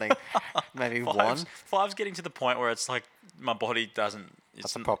like wanting maybe one. Five's getting to the point where it's like my body doesn't.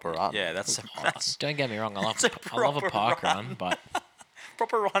 That's a proper run. Yeah, that's Don't get me wrong, I love It's a I love a proper park run. run, but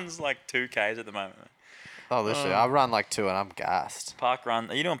proper runs like 2Ks at the moment. Oh, literally, I run like 2 and I'm gassed. Park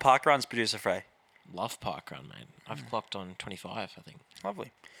run. Are you doing park runs, producer Frey? love park run, mate. I've clocked on 25, I think.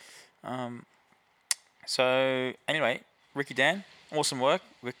 Lovely. So anyway, Ricky Dan, awesome work.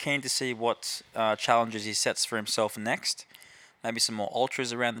 We're keen to see what challenges he sets for himself next. Maybe some more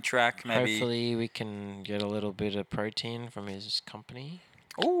ultras around the track. Maybe. Hopefully we can get a little bit of protein from his company,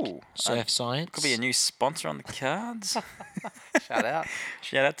 Ooh, Surf Science. could be a new sponsor on the cards. Shout out.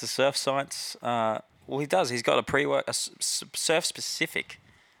 Shout out to Surf Science. Well, he does. He's got a pre-work, surf specific.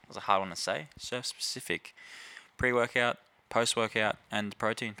 That was a hard one to say. Surf specific pre-workout, post-workout, and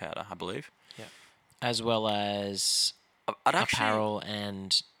protein powder, I believe. as well as I'd actually, apparel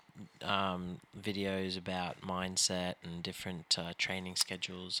and videos about mindset and different training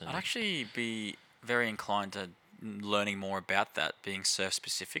schedules. And I'd actually be very inclined to learning more about that, being surf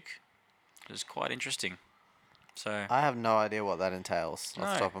specific. It's quite interesting. So I have no idea what that entails off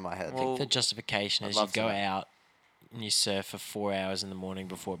No. the top of my head. I think the justification I'd is you love to go know. out and you surf for 4 hours in the morning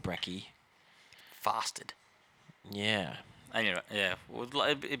before brekkie. fasted. Yeah. Anyway, yeah,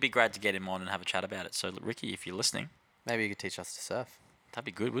 it'd be great to get him on and have a chat about it. So Ricky, if you're listening, Maybe you could teach us to surf. that'd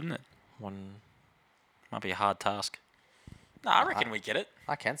be good, wouldn't it? One. Might be a hard task. No, I reckon we get it.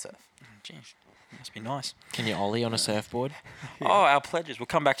 I can surf. Jeez, must be nice. Can you ollie on a surfboard? Oh, our pledges. We'll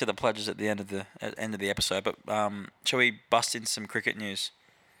come back to the pledges at the end of the episode. But shall we bust in some cricket news?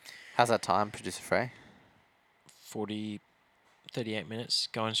 How's that time, Producer Frey? 38 minutes,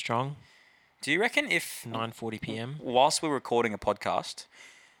 going strong. Do you reckon if 9:40 p.m. whilst we're recording a podcast,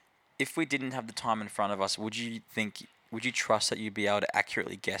 if we didn't have the time in front of us, would you trust that you'd be able to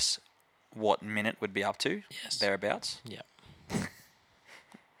accurately guess what minute would be up to? Yes. Thereabouts. Yeah.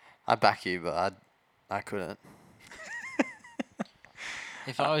 I back you, but I couldn't.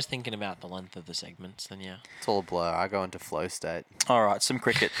 If I was thinking about the length of the segments, then yeah. It's all a blur. I go into flow state. All right, some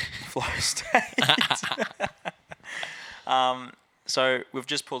cricket flow state. So we've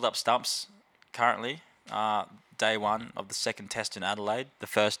just pulled up stumps currently. Day one of the second test in Adelaide, the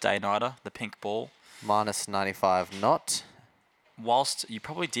first day nighter, the pink ball. Minus 95 knot Whilst you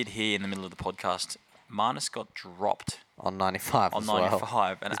probably did hear in the middle of the podcast, Marnus got dropped on 95 on as well.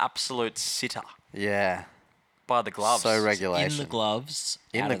 95, an absolute sitter Yeah. by the gloves. So regulation. In the gloves.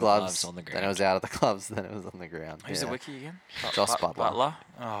 In out the of gloves. on the Then ground. it was out of the gloves. Then it was on the ground. Who's yeah. the wiki again? Joss Butler.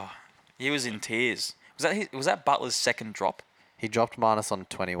 Oh, he was in tears. Was that Butler's second drop He dropped minus on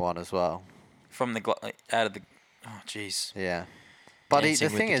 21 as well. from the out of the? Oh, jeez. Yeah. But Dancing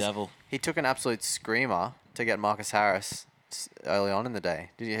the with thing the is, devil. he took an absolute screamer to get Marcus Harris early on in the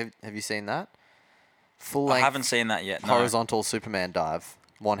day. Have you seen that? Full I length haven't seen that yet. No. horizontal Superman dive,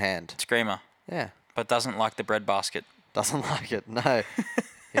 one hand. Screamer, Yeah. but doesn't like the bread basket. Doesn't like it. No.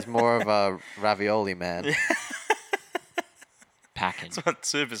 He's more of a ravioli man. Packing. That's what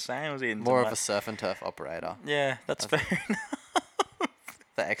Super's saying. Was he More of a surf and turf operator. Yeah, that's fair enough.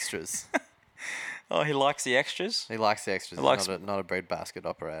 The extras. Oh, he likes the extras. He likes the extras. He likes- not a bread basket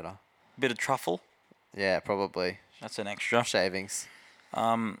operator. Bit of truffle. Yeah, probably. That's an extra. Shavings.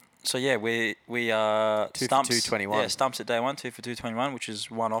 So yeah, we 2 for stumps. 221. Yeah, stumps at day one, 2 for 221, which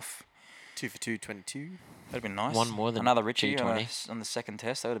is one off. 2 for 222. That'd been nice. One more than another Richie on, 220. on the second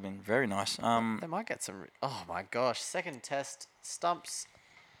test. That would have been very nice. They might get some. Oh my gosh. Second test. Stumps.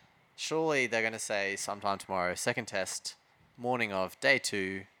 Surely they're going to say sometime tomorrow. Second test. Morning of day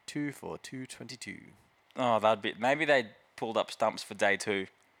 2. 2 for 222. Oh, that'd be maybe they pulled up stumps for day 2.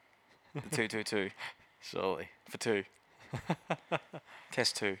 The 222 Surely. for 2.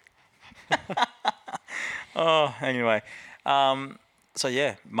 Test 2. Oh, anyway. So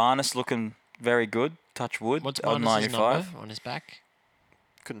yeah, Marnus looking very good. Touch wood. What's on Marnus's 95. number on his back?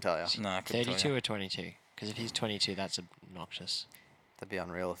 Couldn't tell you. No, I couldn't tell 32 you. or 22? Because if he's 22, that's obnoxious. That'd be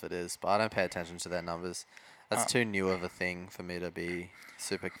unreal if it is. But I don't pay attention to their numbers. That's too new of a thing for me to be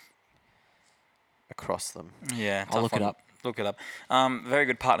super across them. Yeah, I'll tough look it one. up. Look it up. Very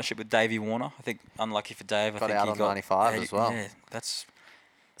good partnership with Davey Warner. I think unlucky for Dave. I Got think out he on got 95 as well. Yeah, that's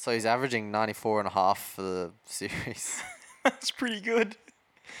So he's averaging 94.5 for the series. that's pretty good.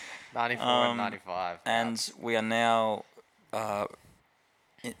 94 Um, and 95. And we are now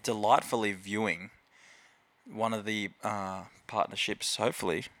delightfully viewing one of the partnerships,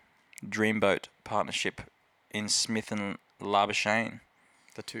 hopefully, Dreamboat partnership in Smith and Labuschagne.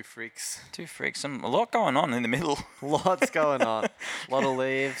 the two freaks. Two freaks. A lot going on in the middle. Lots going on. A lot of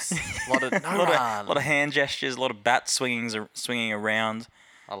leaves. A lot of no lot run. of hand gestures. A lot of bat swinging around.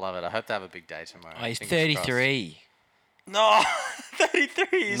 I love it. I hope they have a big day tomorrow. Oh, he's Fingers crossed. 33. No,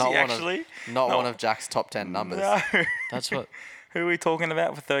 33 is Not he one of- actually? Not No. one of Jack's top 10 numbers. No. That's what Who are we talking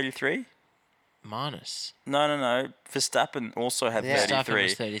about for 33? Marnus. No. Verstappen also had Yeah. Verstappen 33.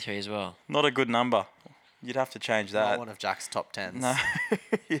 was 33 as well. Not a good number. You'd have to change Not that. one of Jack's top 10s. No,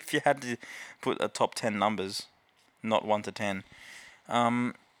 if you had to put a top 10 numbers, not 1 to 10.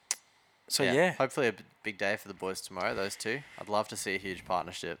 So yeah. Hopefully a big day for the boys tomorrow, those two. I'd love to see a huge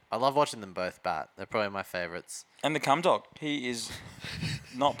partnership. I love watching them both bat. They're probably my favourites. And the cum dog, he is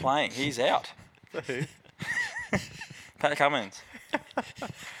not playing. He's out. Pat Cummins.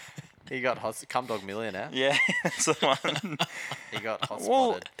 He got hot, cum dog millionaire. Yeah, that's the one. He got hot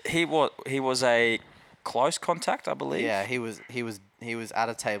Well, spotted. he was a close contact, I believe. Yeah, he was at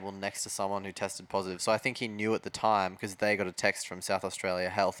a table next to someone who tested positive. So I think he knew at the time because they got a text from South Australia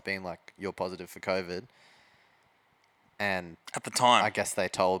Health being like, "You're positive for COVID," and At the time. I guess they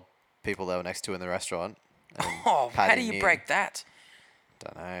told people they were next to in the restaurant. and Oh, how Paddy do you knew. break that?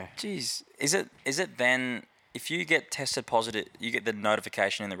 Don't know. Jeez, is it then if you get tested positive, you get the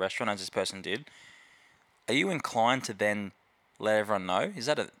notification in the restaurant as this person did? Are you inclined to then let everyone know? Is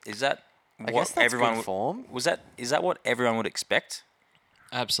that I what guess that's everyone good would- form. is that what everyone would expect?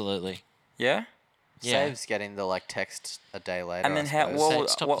 Absolutely. Yeah. Yeah. Saves getting the text a day later. And then I how suppose. what Say would,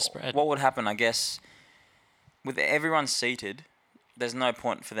 stop the what, spread. what would happen? I guess with everyone seated, there's no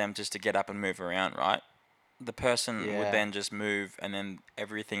point for them just to get up and move around, right? The person Yeah. would then just move, and then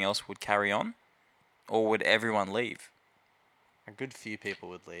everything else would carry on, or would everyone leave? A good few people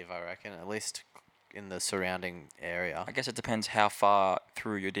would leave, I reckon, at least in the surrounding area. I guess it depends how far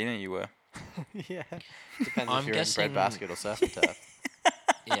through your dinner you were. Yeah. Depends I'm if you're in guessing- breadbasket or surf and turf.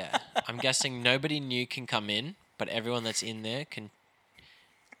 Yeah. I'm guessing nobody new can come in, but everyone that's in there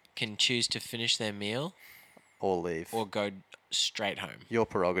can choose to finish their meal Or leave. or go straight home. Your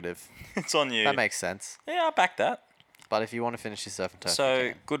prerogative. It's on you. That makes sense. Yeah, I back that. But if you want to finish your surf and turf, So you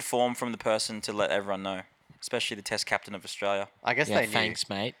can. good form from the person to let everyone know, especially the Test captain of Australia. I guess Yeah, they knew. thanks,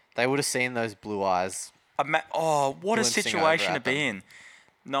 mate. They would have seen those blue eyes. Oh, what a Glimpsing situation over to at be them. in.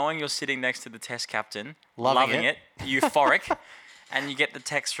 knowing you're sitting next to the Test captain, Loving it. euphoric, and you get the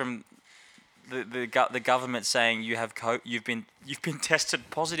text from the government saying you've been tested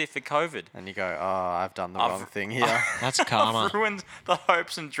positive for COVID. And you go, oh, I've done the I've- wrong thing here. That's karma. I've ruined the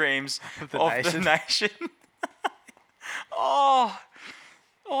hopes and dreams The of nation. the nation. oh,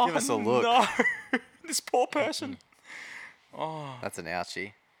 Give us a look. No. This poor person. That's an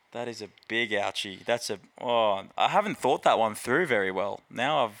ouchie. That is a big ouchie. I haven't thought that one through very well.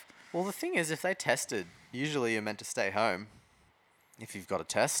 Now I've Well, the thing is, if they tested, usually you're meant to stay home if you've got a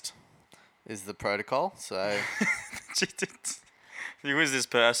test, is the protocol. So, Who is this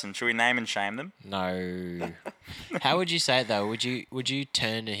person? Should we name and shame them? No. How would you say it though? Would you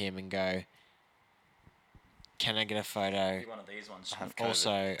turn to him and go, "Can I get a photo? One of these ones.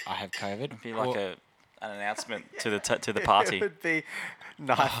 Also, I have COVID." Be like Or- an announcement to the party. it would be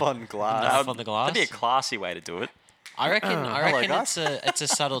knife on glass. Knife on the glass. That'd be a classy way to do it. I reckon. I hello, reckon guys. it's a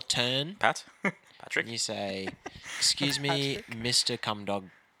subtle turn. Pat, Patrick, You say, "Excuse me, Mr. Cumdog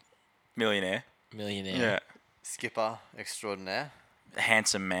millionaire. Millionaire." Yeah, Skipper extraordinaire.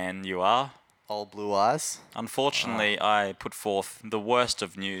 handsome man you are. Old blue eyes. Unfortunately, I put forth the worst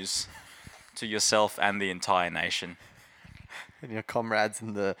of news to yourself and the entire nation. And your comrades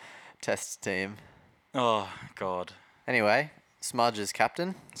in the test team. Oh God. Anyway, Smudge is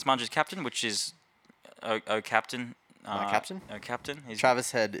captain. Smudge is captain, which is captain. My captain? Captain. He's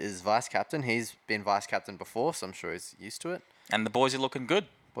Travis Head is vice captain. He's been vice captain before, so I'm sure he's used to it. and the boys are looking good.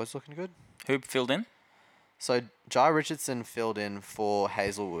 Boys looking good. Who filled in? So Jai Richardson filled in for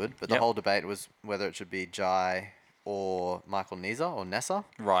Hazelwood, but the Yep. whole debate was whether it should be Jai or Michael Nessa.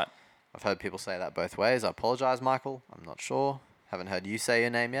 Right. I've heard people say that both ways. I apologise, Michael. I'm not sure. Haven't heard you say your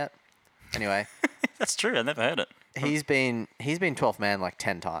name yet. Anyway, That's true. I never heard it. he's been 12th man like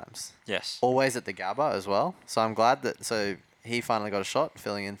 10 times. Yes. Always at the Gabba as well. So I'm glad that he finally got a shot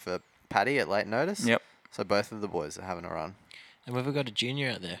filling in for Paddy at late notice. Yep. So both of the boys are having a run. And we've got a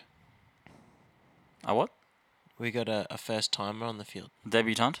junior out there. What? We got a first timer on the field.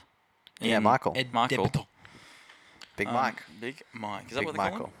 Debutant? Yeah, Michael. Michael. Debutant. Big Mike. Big Mike. Is that Big what they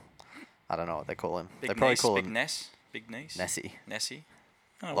call Michael. him? I don't know what they call him. Big they probably Niece, call Big him Ness. Big Niece. Nessie. Nessie.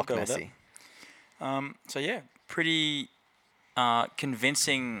 Oh, we'll Loch go with that. Nessie. So yeah, pretty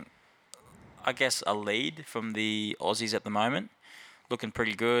convincing, I guess, a lead from the Aussies at the moment. Looking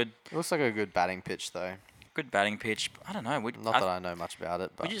pretty good. It looks like a good batting pitch though. Good batting pitch. I don't know. Not that I know much about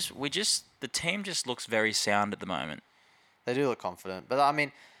it, but The team just looks very sound at the moment. they do look confident. But I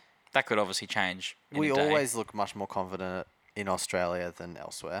mean, That could obviously change. we in a day. always look much more confident in Australia than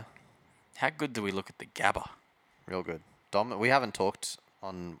elsewhere. How good do we look at the Gabba? Real good. We haven't talked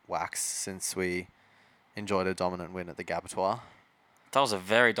on Wax since we enjoyed a dominant win at the Gabatoir. That was a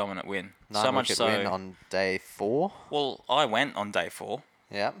very dominant win. So 9 much wicket so. win on day 4. Well, I went on day 4.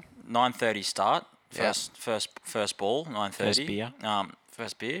 Yeah. 9:30 start. Yeah. First ball. 9:30. First beer.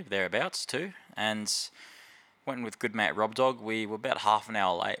 First beer thereabouts too, and went with good mate Rob Dog. We were about half an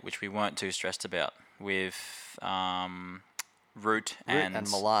hour late, which we weren't too stressed about. With Root and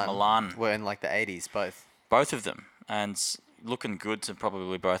Milan. Milan, Were in like the 80s both. both of them, and looking good to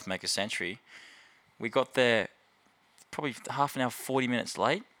probably both make a century. We got there probably half an hour, 40 minutes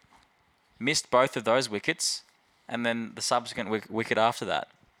late. Missed both of those wickets, and then the subsequent wicket after that.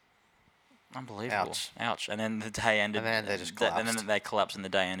 Unbelievable. Ouch. And then the day ended. And then they just And collapsed. then they collapsed, and the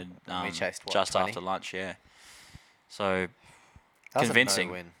day ended. We chased, what, just 20? after lunch. Yeah. So That was a convincing.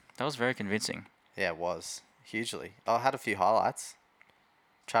 no-win. That was very convincing. Yeah, it was. Hugely. I had a few highlights.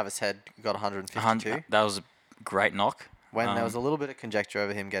 Travis Head got 152. That was a great knock. When there was a little bit of conjecture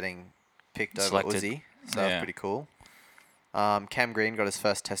over him getting picked over Selected. Uzi. So that was Yeah. pretty cool. Cam Green got his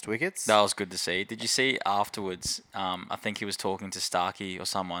first test wickets. That was good to see. Did you see afterwards? I think he was talking to Starkey or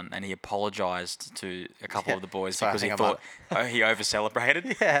someone, and he apologised to a couple Yeah. of the boys Sorry, I because he think thought he over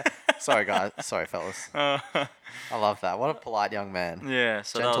celebrated. Yeah. Sorry, guys. Sorry, fellas. I love that. What a polite young man. Yeah,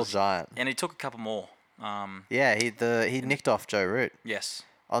 so that Gentle was, giant. and he took a couple more. Yeah, he nicked off Joe Root. Yes,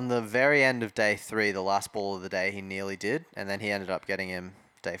 On the very end of day 3, the last ball of the day, he nearly did, and then he ended up getting him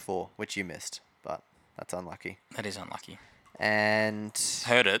day 4, which you missed, but that's unlucky. that is unlucky. And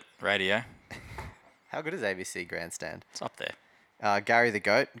Heard it, radio. how good is ABC Grandstand? It's up there. Gary the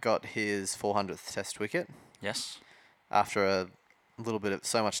Goat got his 400th test wicket Yes. after a little bit of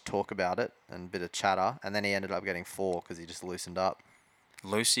so much talk about it and a bit of chatter, and then he ended up getting 4 because he just loosened up.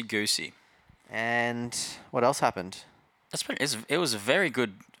 Loosey goosey. And what else happened? It was a very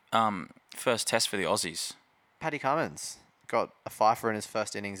good first test for the Aussies. Paddy Cummins got a fifer in his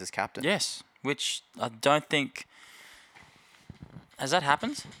first innings as captain. Yes, which I don't think has that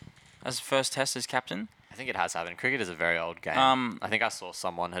happened as first test as captain. I think it has happened. Cricket is a very old game. I think I saw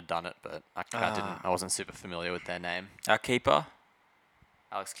someone had done it, but I wasn't super familiar with their name. Our keeper,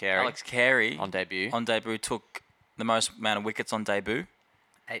 Alex Carey. Alex Carey, on debut. took the most amount of wickets on debut.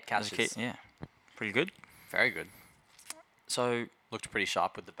 8 As a catches. yeah, pretty good. Very good. So Looked pretty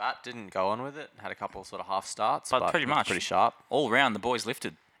sharp with the bat. Didn't go on with it. Had a couple sort of half starts, But but pretty looked much. pretty sharp. all round, the boys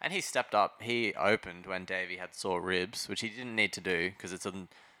lifted. And he stepped up. He opened when Davey had sore ribs, which he didn't need to do because it's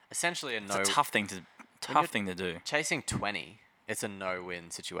essentially a It's no. a tough thing to do. Chasing 20, it's a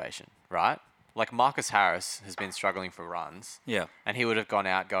no-win situation, right? Like Marcus Harris has been struggling for runs, Yeah, and he would have gone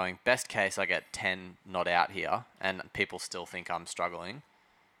out going, best case I get 10 not out here, and people still think I'm struggling.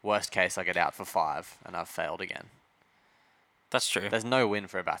 Worst case I get out for 5, and I've failed again. that's true. There's no win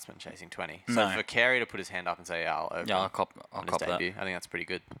for a batsman chasing 20. So No. for Carey to put his hand up and say, yeah, I'll open Yeah, I'll cop on his that. debut, I think that's pretty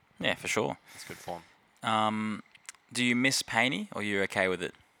good. Yeah, for sure. That's good form. Do you miss Paney, or are you okay with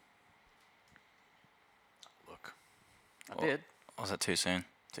it? Look, I Well, did. Or was that too soon?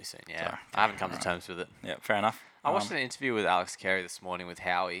 Too soon, yeah. Sorry. I haven't come to terms with it. Yeah, fair enough. I watched an interview with Alex Carey this morning with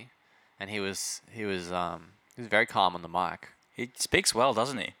Howie, and he was very calm on the mic. He speaks well,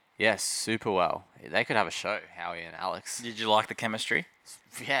 doesn't he? Yes, super well. They could have a show, Howie and Alex. Did you like the chemistry?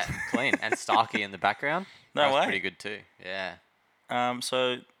 Yeah, clean. And Starkey in the background. No That was way. pretty good too. Yeah.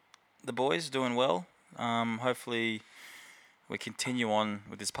 So the boys doing well. Hopefully we continue on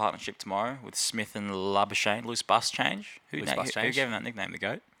with this partnership tomorrow with Smith and Labuschagne. Loose bus change. Who Loose bus who change? gave him that nickname? The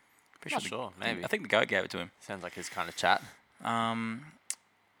Goat. Pretty Not the- sure, maybe. I think the Goat gave it to him. Sounds like his kind of chat. Um,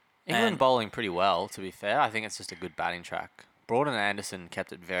 England And- bowling pretty well, to be fair. I think it's just a good batting track. Broad and Anderson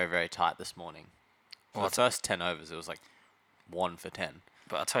kept it very, very tight this morning. For Well, the first 10 overs, it was like 1 for 10.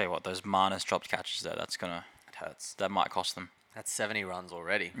 but I'll tell you what, those Marnus dropped catches though, It hurts. that might cost them. That's 70 runs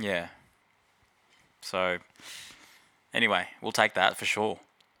already. Yeah. So anyway, we'll take that for sure.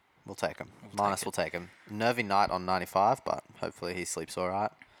 We'll take him. take Minus it. will take him. Nervy night on 95, but hopefully he sleeps all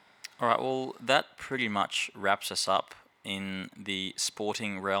right. All right, well, that pretty much wraps us up in the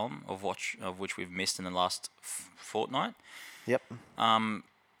sporting realm of which we've missed in the last fortnight. Yep. I'm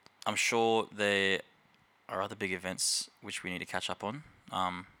sure there are other big events which we need to catch up on.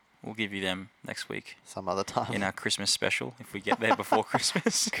 We'll give you them next week Some other time. in our Christmas special if we get there before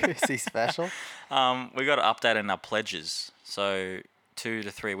Christmas. Chrissy special. We got to update on our pledges. So 2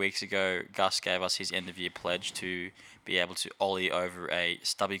 to 3 weeks ago, Gus gave us his end of year pledge to be able to ollie over a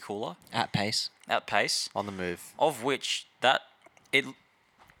stubby cooler At pace. at pace. On the move. Of which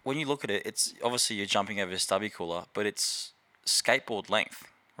when you look at it, it's obviously you're jumping over a stubby cooler, but it's skateboard length,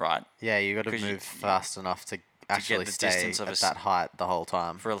 right? Yeah, you got to 'Cause you- move fast enough to actually the stay distance of at a s- that height the whole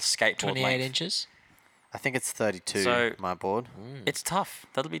time. For a skateboard 28 length. inches. I think it's 32, So- my board. It's tough.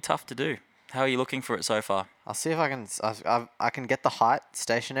 That'll be tough to do. How are you looking for it so far? I'll see if I can. I can get the height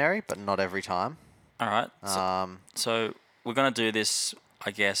stationary, but not every time. All right. So Um, we're gonna do this,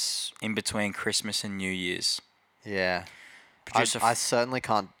 I guess, in between Christmas and New Year's. yeah. Producer, I certainly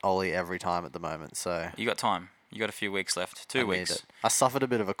can't ollie every time at the moment, so you got time. You got a few weeks left. 2 I need weeks. it. I suffered a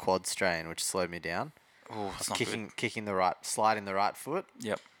bit of a quad strain, which slowed me down. Oh, that's not good. Kicking the right, sliding the right foot.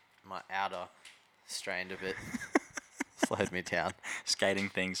 Yep. My outer strained a bit, slowed me down. Skating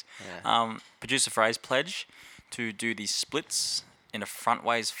things. Yeah. Producer Frey's pledge to do the splits in a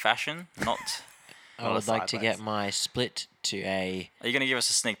frontways fashion. Not. I Not a would like to get sideways. my split to a Are you gonna give us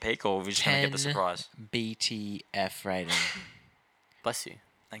a sneak peek, or are we just gonna get the 10 surprise? BTF rating. Bless you.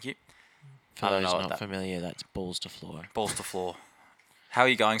 Thank you. For I don't those know what not that- familiar, that's balls to floor. Balls to floor. How are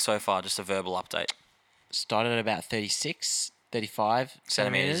you going so far? Just a verbal update. Started at about 36, 35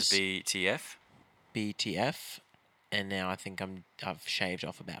 Centimeters centimeters BTF. BTF, and now I think I've shaved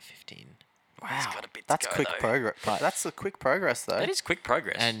off about 15. Wow. Got a bit to That's go, quick though. progress. But- That's a quick progress, though. That is quick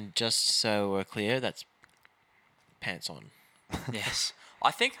progress. And just so we're clear, that's pants on. yes.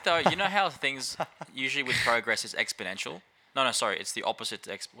 I think though, you know how things usually with progress is exponential. No, sorry, it's the opposite.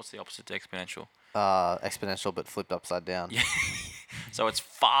 What's the opposite to exponential? Exponential, but flipped upside down. Yeah. So it's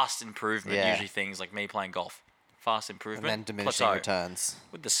fast improvement. Yeah. Usually things like me playing golf, fast And improvement. then diminishing plateau. returns.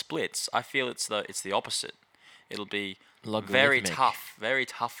 With the splits, I feel it's the opposite. It'll be very Logarithmic. very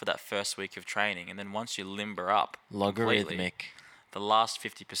tough for that first week of training, and then once you limber up completely, Logarithmic. the last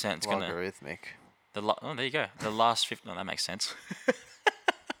 50% is gonna. Logarithmic. Oh, there you go. The last 50. No, that makes sense.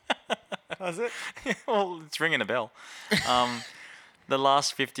 Was it? Well, it's ringing a bell. The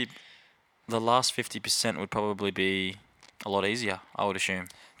last 50% would probably be a lot easier, I would assume.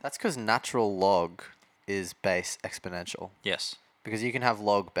 That's because natural log is base exponential. Yes. Because you can have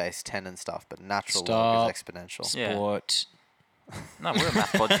log base 10 and stuff, but natural Stop. log is exponential. Yeah. Sport. No, we're a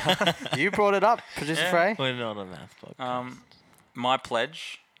math podcast. You brought it up, Producer Yeah. Frey. We're not a math podcast. My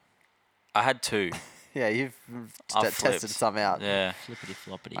pledge, I had two. Yeah, you've I've tested flipped. some out. Yeah. Flippity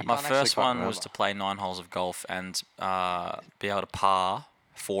floppity. My can't actually first quite one was remember. to play 9 holes of golf and be able to par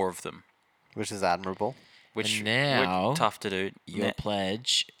 4 of them, Which is admirable. which And now tough to do. Your Ne-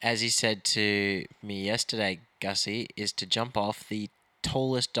 pledge, as he said to me yesterday, Gussie, is to jump off the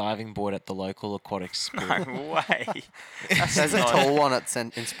tallest diving board at the local aquatics pool. No way. There's a not- tall one at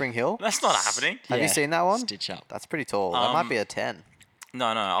in Spring Hill. That's not happening. Have you Yeah, seen that one? Stitch up. That's pretty tall. That might Um, be a 10. No,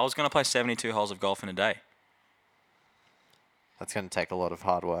 I was going to play 72 holes of golf in a day. That's going to take a lot of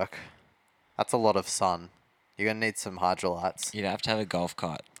hard work. That's a lot of sun. You're going to need some hydrolytes. You'd have to have a golf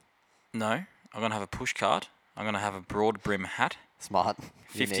cart. No, I'm going to have a push cart. I'm going to have a broad brim hat, Smart.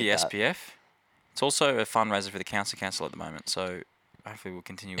 You 50 need that. SPF. It's also a fundraiser for the council at the moment, so hopefully we'll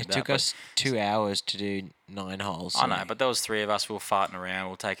continue with It that. took but- us 2 hours to do 9 holes. I know, but there was 3 of us. We were farting around.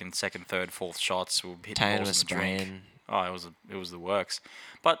 We were taking second, third, fourth shots. We were hitting Taylor balls was in the drink. spraying. Oh, it was the works.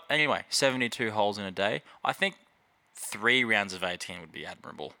 But anyway, 72 holes in a day. I think 3 rounds of 18 would be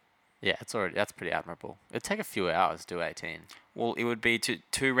admirable. Yeah, that's pretty admirable. It'd take a few hours to do 18. Well, it would be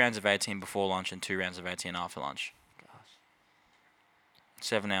 2 rounds of 18 before lunch and 2 rounds of 18 after lunch.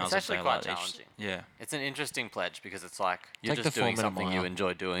 7 hours It's of actually daylight quite each. challenging. Yeah, It's an interesting pledge because it's like you're like just the doing 4-minute something you mile.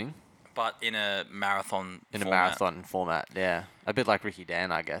 enjoy doing but in a marathon. in a format. marathon format. Yeah, a bit like Ricky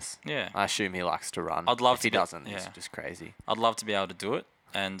Dan, I guess. Yeah, I assume he likes to run. I'd love if to he be- doesn't, he's yeah. just crazy. I'd love to be able to do it,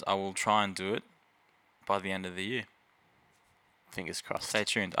 and I will try and do it by the end of the year. Fingers crossed. Stay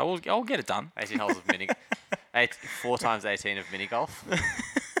tuned. I'll get it done. 18 holes of 4 times 18 of mini golf.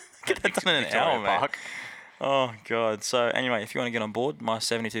 Get that done in an hour, mate. Oh god. So anyway, if you want to get on board my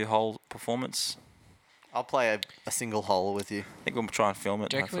 72 hole performance, I'll play a single hole with you. I think we'll try and film it.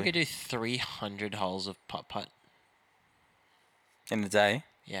 Do you reckon we hopefully. could do 300 holes of putt-putt? In a day?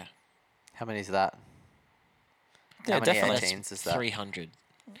 Yeah. How many is that? Yeah, How many definitely. 18s is that? 300.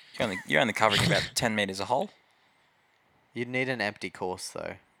 You're only covering about 10 meters a hole. You'd need an empty course,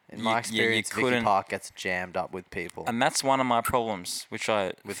 though. In You- my yeah, you experience, Vicky couldn't- Park gets jammed up with people. And that's one of my problems, which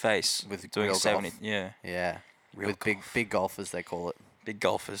I face with doing real 70. golf. Yeah, Yeah. Real With big golfers, they call it. big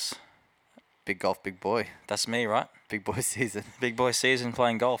golfers. Big golf, big boy. That's me, right? Big boy season. Big boy season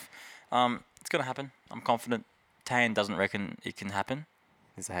playing golf. It's gonna happen. I'm confident. Tan doesn't reckon it can happen.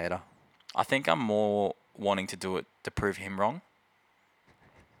 He's a hater. I think I'm more wanting to do it to prove him wrong.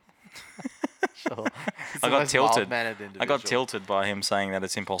 Sure. I got tilted. mild-mannered I got individual. tilted by him saying that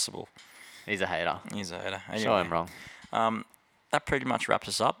it's impossible. He's a hater. He's a hater. Show Anyway, him wrong. That pretty much wraps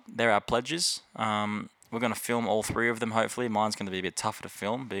us up. They're our pledges. We're going to film all 3 of them, hopefully. Mine's going to be a bit tougher to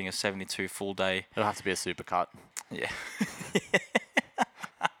film, being a 72 full day. It'll have to be a super cut. Yeah.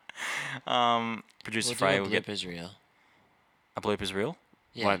 Producer We'll Frey do will a get bloopers reel. a bloopers reel.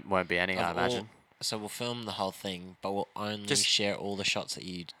 Yeah. Won't be any, I Of all- imagine. So we'll film the whole thing, but we'll only Just- share all the shots that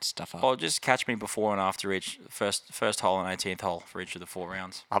you stuff up. Or just catch me before and after each first hole and 18th hole for each of the 4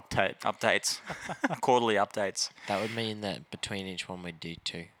 rounds. Update. Updates. Quarterly updates. That would mean that between each one we'd do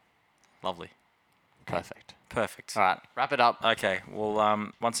 2. Lovely. Perfect. Perfect. All right, wrap it up. Okay,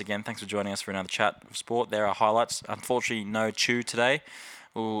 well, once again, thanks for joining us for another chat of sport. There are highlights. Unfortunately, no chew today.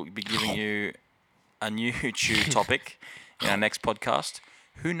 We'll be giving you a new chew topic in our next podcast.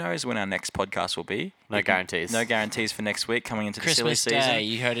 Who knows when our next podcast will be? No guarantees. No guarantees for next week coming into the silly Christmas season. Day,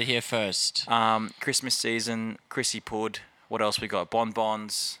 you heard it here first. Christmas season, Chrissy Pud. What else we got?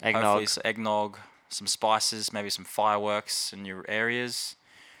 Bonbons. Eggnog. Hopefully eggnog. Some spices. Maybe some fireworks in your areas.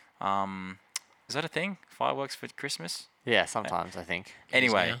 Is that a thing? Fireworks for Christmas? Yeah, sometimes I think.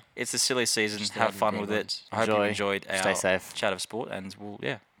 Anyway, now. it's the silly season. Just the Have red and fun green with it. ones. I hope you Enjoy. enjoyed Stay our safe. chat of sport, and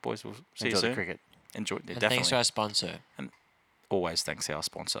boys, we'll see Enjoy you soon. the cricket. Enjoy it, And definitely. thanks to our sponsor. Always thanks to our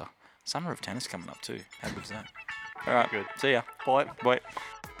sponsor. Summer of Tennis coming up too. How good is that? All right, Good. See ya. Bye. Bye.